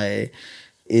caused by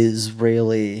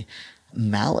Israeli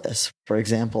malice. For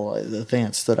example, the thing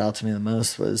that stood out to me the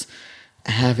most was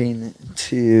having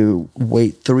to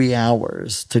wait 3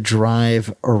 hours to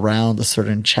drive around a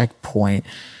certain checkpoint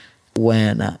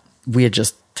when we had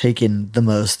just taken the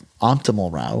most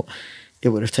optimal route. It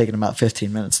would have taken about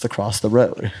 15 minutes to cross the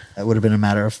road. It would have been a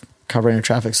matter of covering a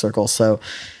traffic circle. So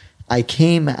I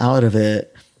came out of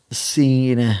it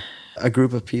seeing a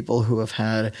group of people who have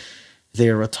had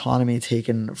their autonomy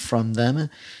taken from them.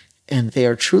 And they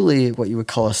are truly what you would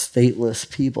call a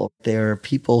stateless people. They are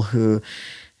people who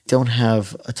don't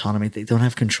have autonomy. They don't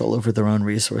have control over their own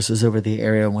resources, over the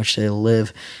area in which they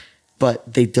live,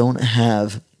 but they don't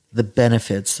have the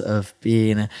benefits of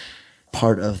being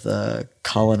part of the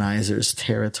colonizer's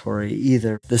territory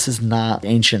either. This is not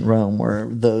ancient Rome where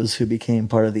those who became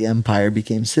part of the empire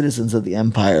became citizens of the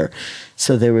empire.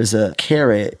 So there was a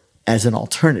carrot as an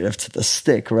alternative to the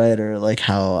stick, right? Or like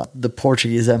how the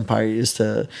Portuguese Empire used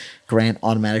to grant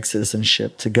automatic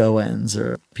citizenship to Goans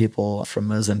or people from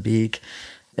Mozambique.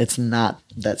 It's not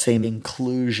that same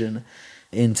inclusion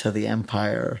into the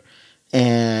empire.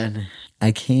 And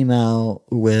I came out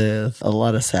with a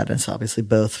lot of sadness, obviously,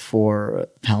 both for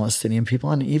Palestinian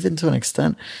people and even to an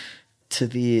extent to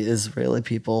the Israeli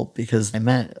people, because I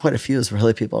met quite a few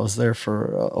Israeli people. I was there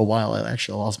for a while. I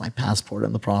actually lost my passport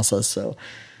in the process, so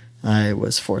I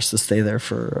was forced to stay there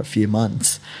for a few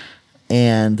months.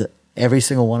 And every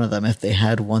single one of them, if they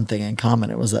had one thing in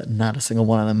common, it was that not a single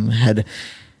one of them had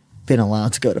been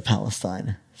allowed to go to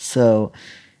Palestine. So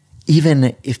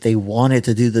even if they wanted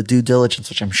to do the due diligence,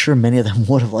 which I'm sure many of them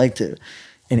would have liked to,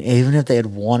 and even if they had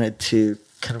wanted to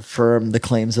confirm the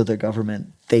claims of their government,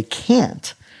 they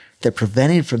can't. They're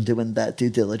prevented from doing that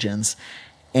due diligence.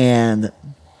 And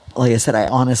like I said, I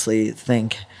honestly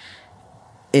think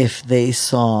if they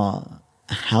saw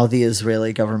how the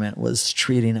Israeli government was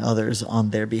treating others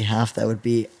on their behalf, that would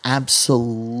be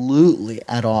absolutely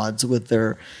at odds with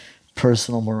their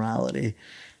personal morality.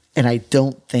 And I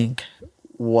don't think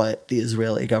what the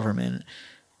Israeli government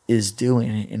is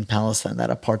doing in Palestine, that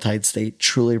apartheid state,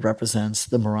 truly represents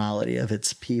the morality of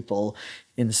its people.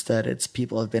 Instead, its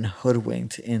people have been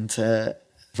hoodwinked into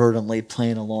verdantly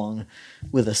playing along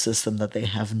with a system that they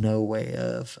have no way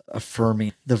of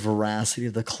affirming the veracity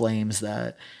of the claims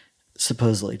that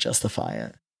supposedly justify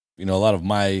it. You know, a lot of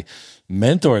my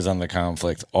mentors on the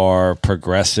conflict are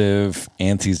progressive,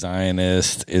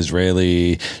 anti-Zionist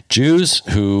Israeli Jews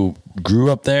who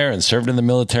grew up there and served in the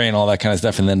military and all that kind of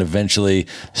stuff, and then eventually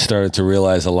started to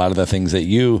realize a lot of the things that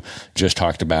you just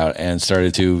talked about and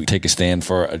started to take a stand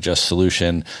for a just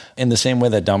solution in the same way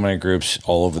that dominant groups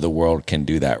all over the world can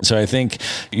do that. So I think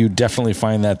you definitely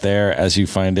find that there as you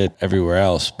find it everywhere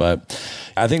else. But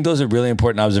I think those are really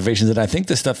important observations. And I think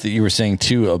the stuff that you were saying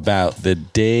too about the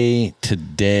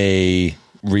day-to-day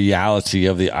reality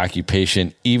of the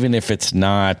occupation, even if it's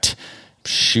not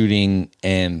shooting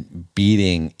and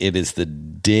beating, it is the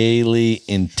daily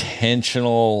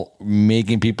intentional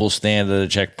making people stand at a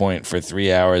checkpoint for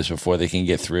 3 hours before they can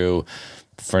get through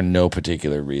for no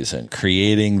particular reason,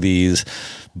 creating these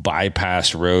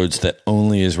bypass roads that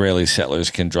only Israeli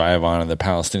settlers can drive on and the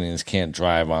Palestinians can't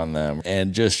drive on them,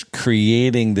 and just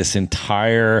creating this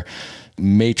entire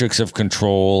matrix of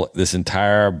control, this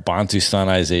entire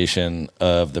Bantustanization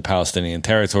of the Palestinian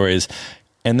territories,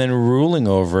 and then ruling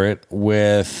over it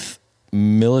with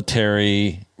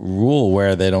military rule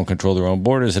where they don't control their own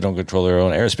borders, they don't control their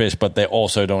own airspace, but they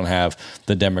also don't have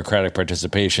the democratic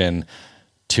participation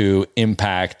to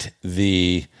impact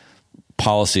the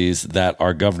policies that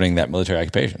are governing that military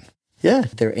occupation. Yeah,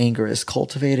 their anger is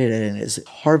cultivated and is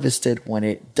harvested when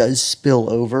it does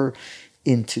spill over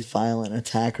into violent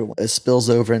attack, or it spills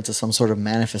over into some sort of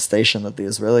manifestation that the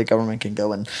Israeli government can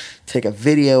go and take a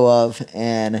video of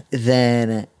and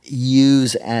then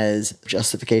use as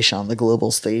justification on the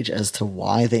global stage as to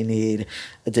why they need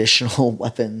additional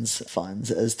weapons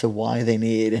funds, as to why they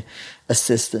need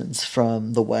assistance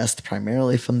from the West,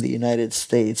 primarily from the United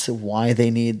States, why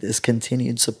they need this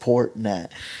continued support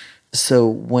net. So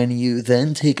when you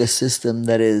then take a system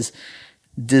that is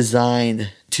designed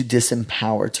to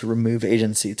disempower, to remove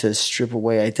agency, to strip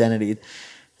away identity,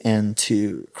 and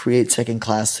to create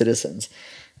second-class citizens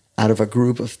out of a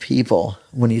group of people,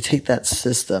 when you take that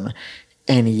system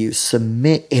and you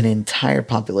submit an entire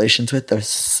population to it,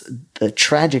 the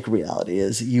tragic reality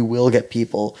is you will get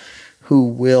people who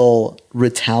will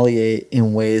retaliate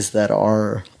in ways that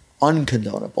are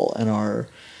uncondonable and are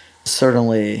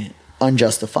certainly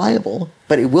unjustifiable,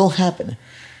 but it will happen.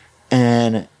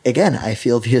 And again, I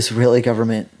feel the Israeli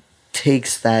government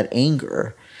takes that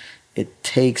anger, it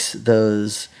takes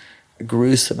those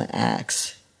gruesome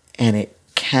acts, and it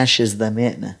cashes them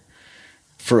in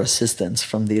for assistance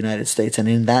from the United States. And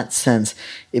in that sense,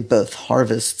 it both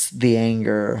harvests the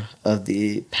anger of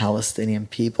the Palestinian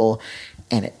people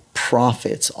and it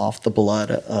profits off the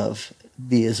blood of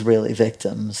the Israeli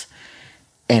victims.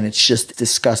 And it's just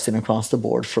disgusting across the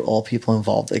board for all people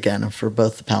involved, again, for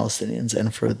both the Palestinians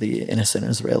and for the innocent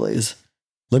Israelis.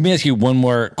 Let me ask you one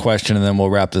more question, and then we'll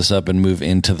wrap this up and move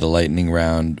into the lightning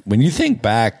round. When you think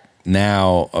back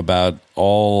now about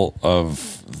all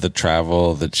of the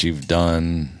travel that you've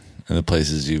done and the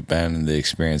places you've been and the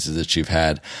experiences that you've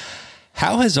had,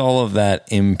 how has all of that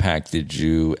impacted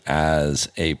you as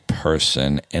a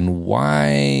person, and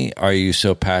why are you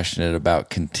so passionate about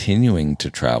continuing to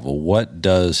travel? What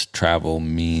does travel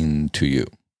mean to you?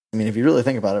 I mean, if you really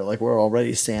think about it, like, we're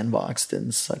already sandboxed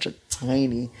in such a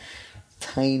tiny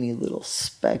little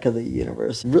speck of the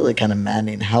universe. Really kind of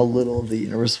maddening how little of the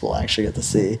universe we'll actually get to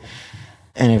see.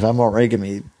 And if I'm already going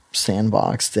to be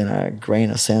sandboxed in a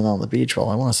grain of sand on the beach, well,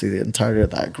 I want to see the entirety of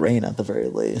that grain at the very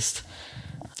least.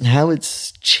 How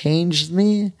it's changed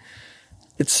me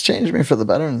for the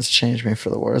better and it's changed me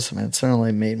for the worse. I mean, it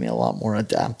certainly made me a lot more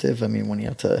adaptive. I mean, when you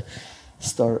have to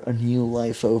start a new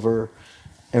life over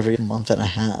every month and a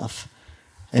half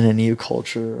in a new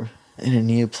culture, in a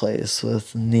new place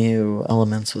with new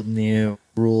elements, with new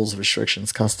rules,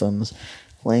 restrictions, customs,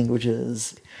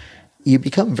 languages, you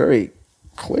become very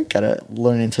quick at it,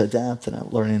 learning to adapt and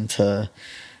at learning to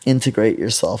integrate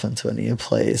yourself into a new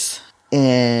place.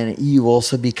 And you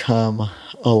also become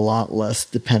a lot less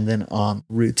dependent on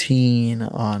routine,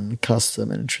 on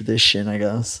custom and tradition, I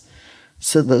guess.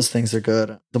 So those things are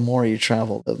good. The more you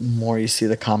travel, the more you see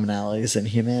the commonalities in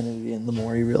humanity, and the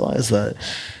more you realize that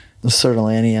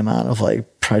certainly any amount of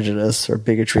like prejudice or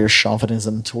bigotry or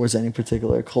chauvinism towards any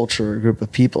particular culture or group of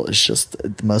people is just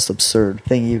the most absurd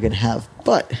thing you can have.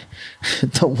 But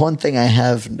the one thing I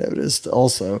have noticed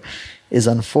also is,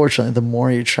 unfortunately, the more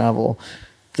you travel,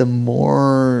 the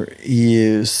more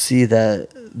you see that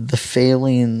the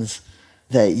failings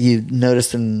that you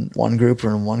noticed in one group or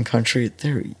in one country,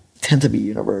 they tend to be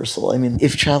universal. I mean,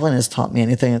 if traveling has taught me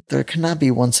anything, there cannot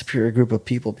be one superior group of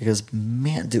people, because,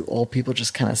 man, do all people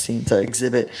just kind of seem to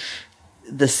exhibit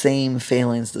the same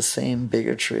failings, the same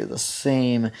bigotry, the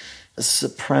same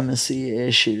supremacy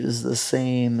issues, the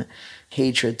same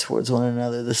hatred towards one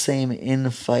another, the same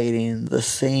infighting, the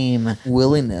same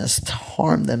willingness to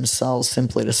harm themselves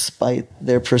simply to spite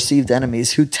their perceived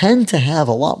enemies, who tend to have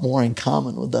a lot more in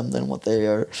common with them than what they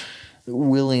are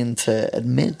willing to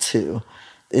admit to.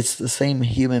 It's the same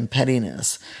human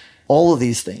pettiness. All of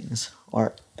these things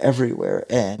are everywhere.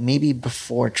 And maybe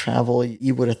before travel,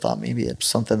 you would have thought maybe it's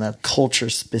something that culture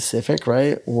specific,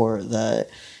 right? Or that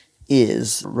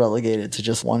is relegated to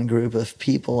just one group of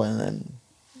people. And then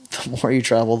the more you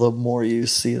travel, the more you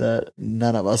see that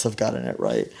none of us have gotten it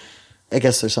right. I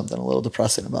guess there's something a little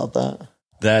depressing about that.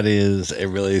 That is a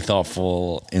really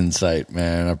thoughtful insight,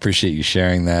 man. I appreciate you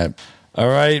sharing that. All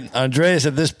right, Andreas,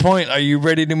 at this point, are you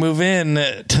ready to move in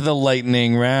to the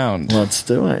lightning round? Let's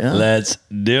do it, yeah. Let's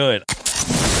do it.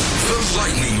 The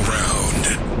lightning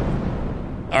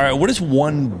round. All right, what is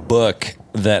one book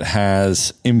that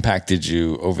has impacted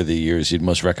you over the years you'd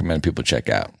most recommend people check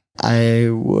out? I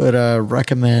would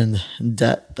recommend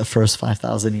Debt, The First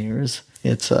 5,000 Years.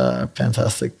 It's a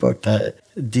fantastic book that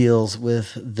deals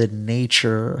with the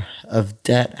nature of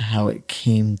debt, how it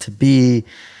came to be,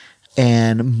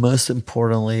 and most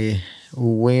importantly,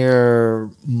 where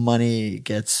money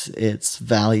gets its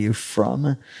value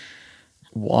from,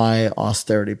 why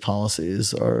austerity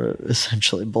policies are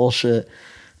essentially bullshit,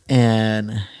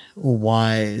 and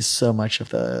why so much of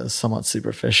the somewhat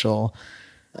superficial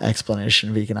explanation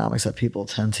of economics that people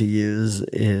tend to use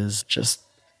is just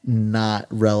not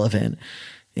relevant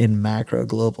in macro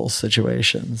global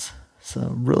situations.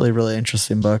 So really, really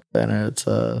interesting book. And it's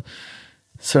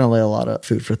certainly a lot of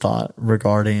food for thought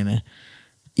regarding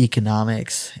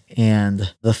economics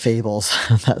and the fables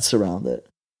that surround it.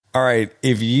 All right.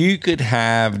 If you could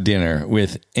have dinner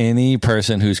with any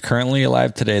person who's currently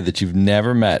alive today that you've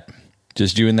never met,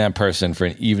 just you and that person for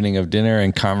an evening of dinner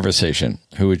and conversation,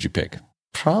 who would you pick?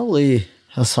 Probably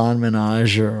Hassan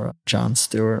Minhaj or Jon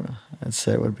Stewart. I'd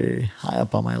say would be high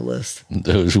up on my list.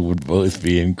 Those would both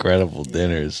be incredible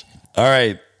dinners. All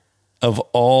right. Of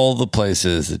all the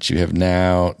places that you have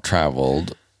now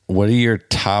traveled, what are your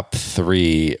top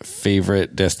 3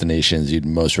 favorite destinations you'd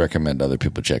most recommend other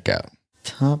people check out?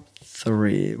 Top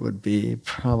 3 would be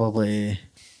probably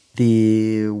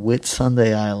the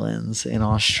Whitsunday Islands in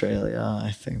Australia.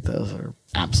 I think those are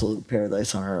absolute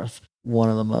paradise on earth. One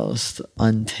of the most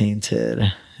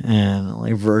untainted and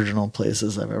like virginal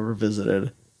places I've ever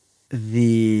visited.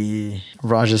 The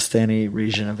Rajasthani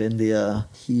region of India,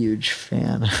 huge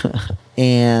fan.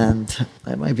 And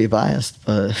I might be biased,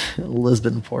 but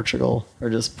Lisbon, Portugal, or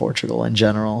just Portugal in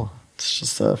general. It's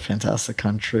just a fantastic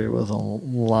country with a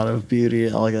lot of beauty,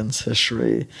 elegance,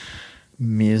 history,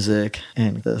 music,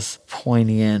 and this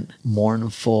poignant,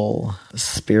 mournful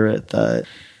spirit that,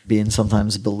 being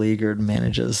sometimes beleaguered,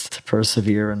 manages to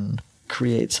persevere and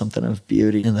create something of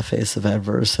beauty in the face of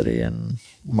adversity and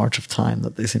march of time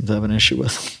that they seem to have an issue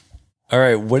with. All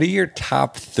right. What are your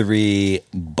top 3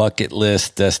 bucket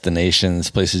list destinations,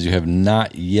 places you have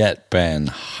not yet been,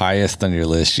 highest on your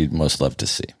list you'd most love to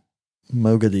see?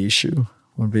 Mogadishu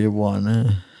would be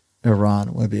one.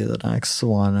 Iran would be the next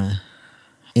one.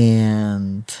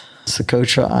 And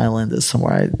Socotra Island is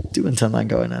somewhere I do intend on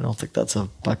going. I don't think that's a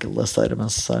bucket list item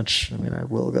as such. I mean, I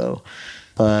will go.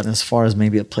 But as far as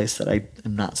maybe a place that I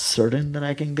am not certain that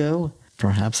I can go,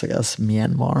 perhaps, I guess,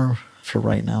 Myanmar. For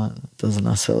right now, it doesn't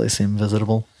necessarily seem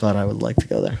visitable, but I would like to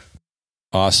go there.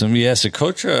 Awesome. Yeah,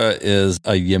 Socotra is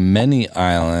a Yemeni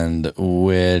island,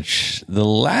 which the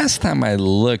last time I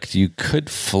looked, you could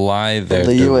fly there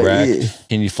direct. UAE.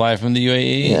 Can you fly from the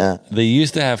UAE? Yeah. They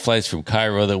used to have flights from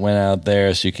Cairo that went out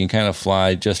there, so you can kind of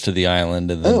fly just to the island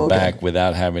and then back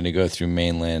without having to go through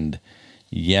mainland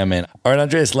Yemen. All right,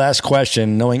 Andres, last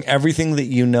question. Knowing everything that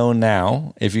you know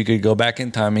now, if you could go back in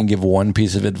time and give one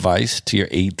piece of advice to your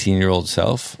 18-year-old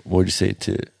self, what would you say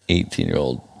to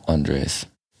 18-year-old Andres?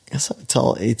 I guess I'd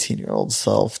tell 18-year-old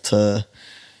self to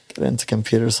get into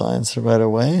computer science right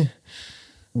away,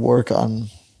 work on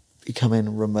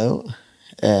becoming remote,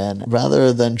 and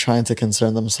rather than trying to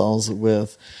concern themselves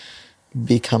with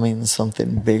becoming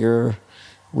something bigger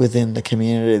within the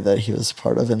community that he was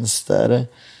part of, instead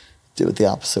do it the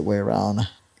opposite way around.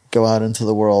 Go out into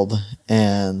the world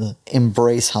and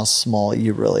embrace how small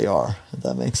you really are, if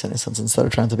that makes any sense. Instead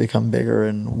of trying to become bigger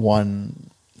in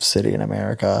one city in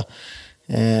America,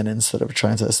 and instead of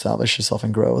trying to establish yourself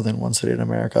and grow within one city in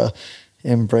America,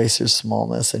 embrace your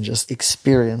smallness and just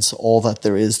experience all that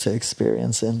there is to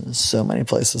experience in so many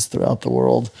places throughout the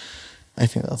world. I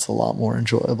think that's a lot more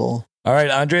enjoyable. All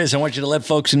right, Andres, I want you to let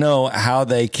folks know how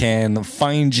they can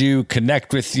find you,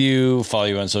 connect with you, follow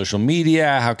you on social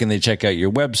media. How can they check out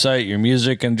your website, your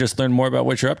music, and just learn more about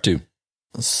what you're up to?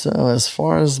 So as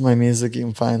far as my music, you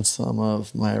can find some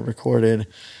of my recorded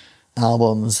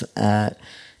albums at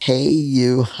Hey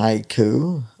You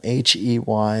Haiku, Hey,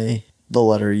 the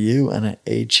letter U, and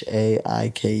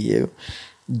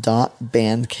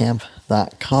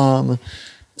HAIKU.bandcamp.com.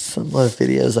 Some of the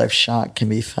videos I've shot can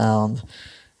be found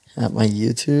at my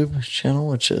YouTube channel,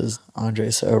 which is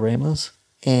Andres O. Ramos.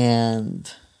 And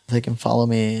they can follow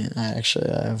me. I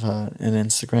have an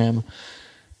Instagram.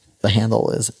 The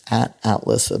handle is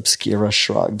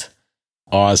 @AtlasObscuraShrugged.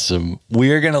 Awesome.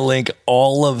 We are going to link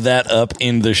all of that up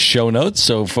in the show notes,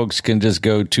 so folks can just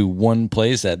go to one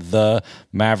place at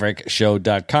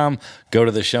themaverickshow.com. Go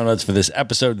to the show notes for this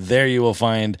episode. There you will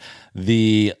find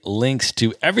the links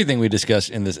to everything we discussed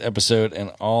in this episode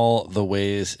and all the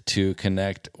ways to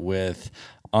connect with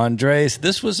Andres.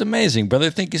 This was amazing,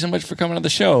 brother. Thank you so much for coming on the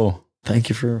show. Thank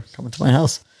you for coming to my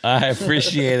house. I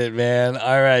appreciate it, man.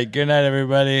 All right. Good night,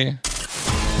 everybody.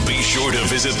 Be sure to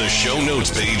visit the show notes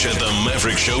page at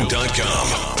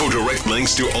themaverickshow.com for direct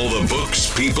links to all the books,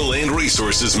 people, and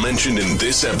resources mentioned in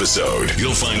this episode.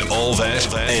 You'll find all that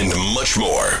and much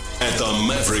more at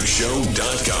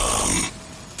themaverickshow.com.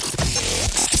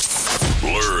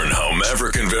 Learn how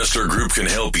Maverick Investor Group can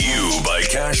help you by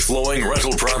cash flowing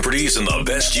rental properties in the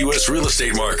best U.S. real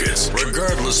estate markets,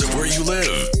 regardless of where you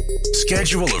live.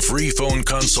 Schedule a free phone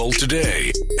consult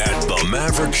today at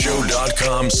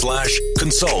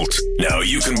themaverickshow.com/consult. Now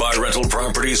you can buy rental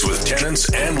properties with tenants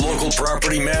and local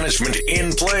property management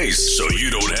in place, so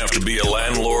you don't have to be a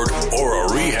landlord or a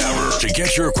rehabber. To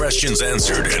get your questions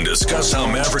answered and discuss how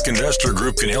Maverick Investor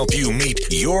Group can help you meet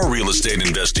your real estate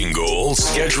investing goals,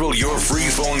 schedule your free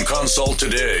phone consult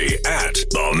today at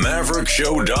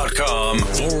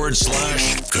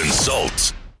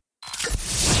themaverickshow.com/consult.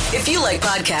 If you like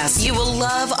podcasts, you will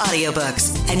love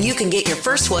audiobooks, and you can get your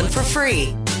first one for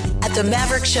free at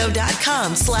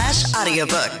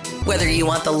themaverickshow.com/audiobook. Whether you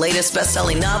want the latest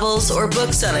best-selling novels or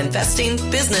books on investing,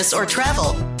 business, or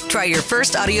travel, try your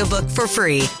first audiobook for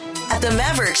free at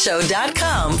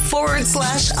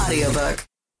themaverickshow.com/audiobook.